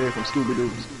out Fred from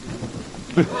Scooby-Doo.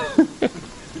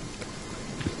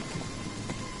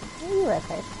 Where you at,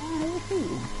 Casey? I don't see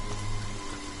you.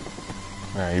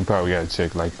 Alright, you probably gotta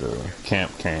check like the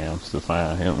camp cams to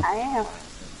find him. I am.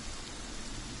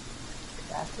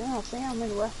 I still don't see him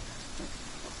anywhere.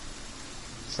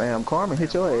 Sam Carmen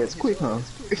hit your ass quick, huh?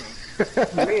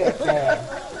 Real fast.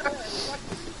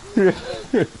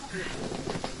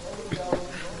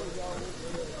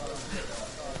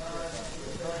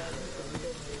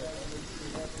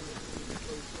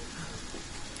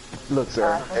 Look,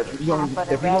 sir, if you gonna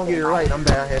get it right, I'm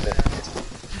down here.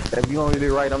 If you gonna get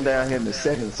it right, I'm down here in the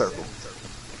 2nd circle.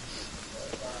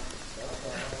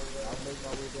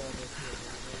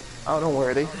 Oh, don't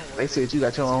worry. They said you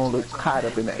got your own look hide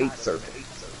up in the 8th circle.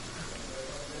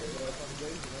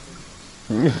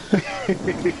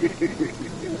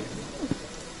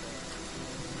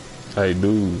 Hey,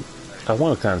 dude, I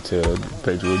want to kind of tell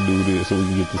Patrick to do this so we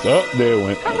can get this. Oh, there it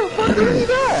went. How the fuck did he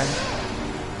die?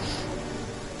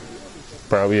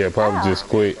 Probably just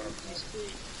quit.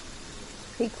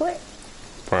 He quit.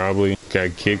 Probably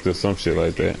got kicked or some shit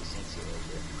like that.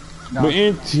 But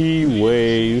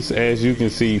anyways, as you can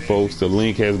see, folks, the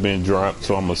link has been dropped,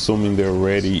 so I'm assuming they're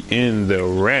ready in the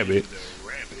rabbit.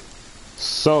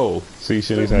 So, see,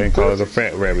 Shanice, I didn't call it a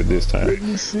fat rabbit this time.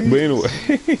 But anyway,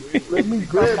 Let me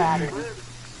grab it.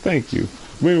 thank you.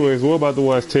 But anyways, we're about to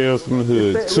watch Tales from the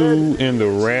Hood 2 in the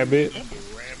rabbit.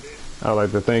 I'd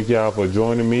like to thank y'all for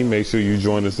joining me. Make sure you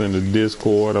join us in the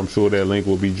Discord. I'm sure that link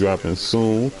will be dropping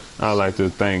soon. I'd like to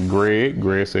thank Greg.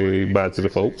 Greg, say bye to the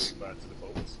folks.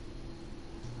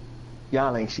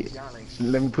 Y'all ain't shit.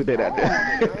 Let me put that out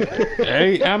there.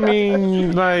 Hey, I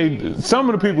mean, like some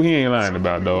of the people he ain't lying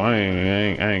about though. I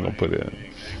ain't gonna put it.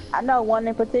 I know one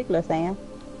in particular, Sam.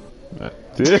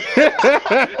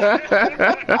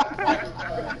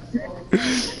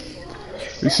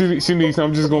 She needs.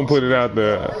 I'm just gonna put it out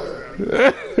there.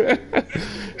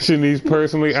 Shanice,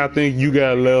 personally, I think you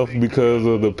got left because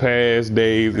of the past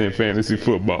days in fantasy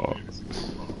football.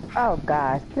 Oh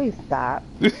gosh, please stop.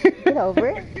 Get over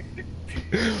it.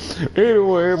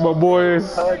 Anyway, my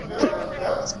boys.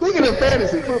 Speaking of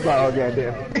fantasy football,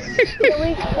 goddamn.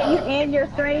 Can you end your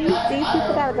stream? These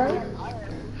people gotta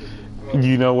go.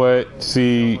 You know what?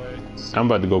 See, I'm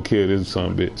about to go kill this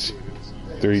son bitch.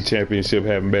 3 championship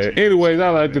having bad. Anyways, I'd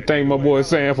like to thank my boy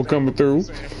Sam for coming through.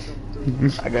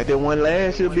 I got that one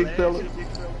last year, big fella.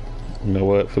 You know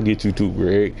what? Forget you too,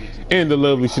 Greg. And the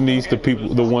lovely Shanice, the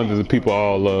people, the ones that the people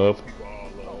all love.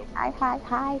 Hi,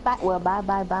 bye. Well,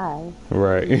 bye.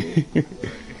 Right.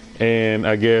 And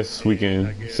I guess we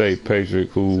can say Patrick,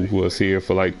 who was here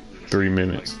for like 3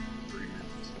 minutes.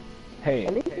 Hey,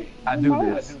 I do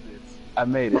this. I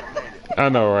made it. I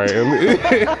know, right?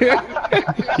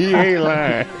 He ain't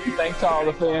lying. Thanks to all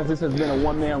the fans. This has been a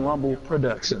one-man rumble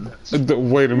production.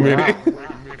 Wait a minute.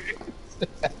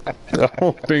 I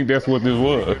don't think that's what this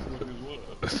was.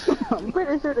 I'm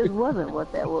pretty sure this wasn't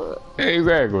what that was.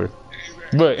 Exactly.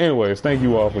 But anyways, thank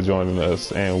you all for joining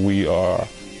us, and we are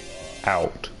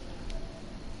out.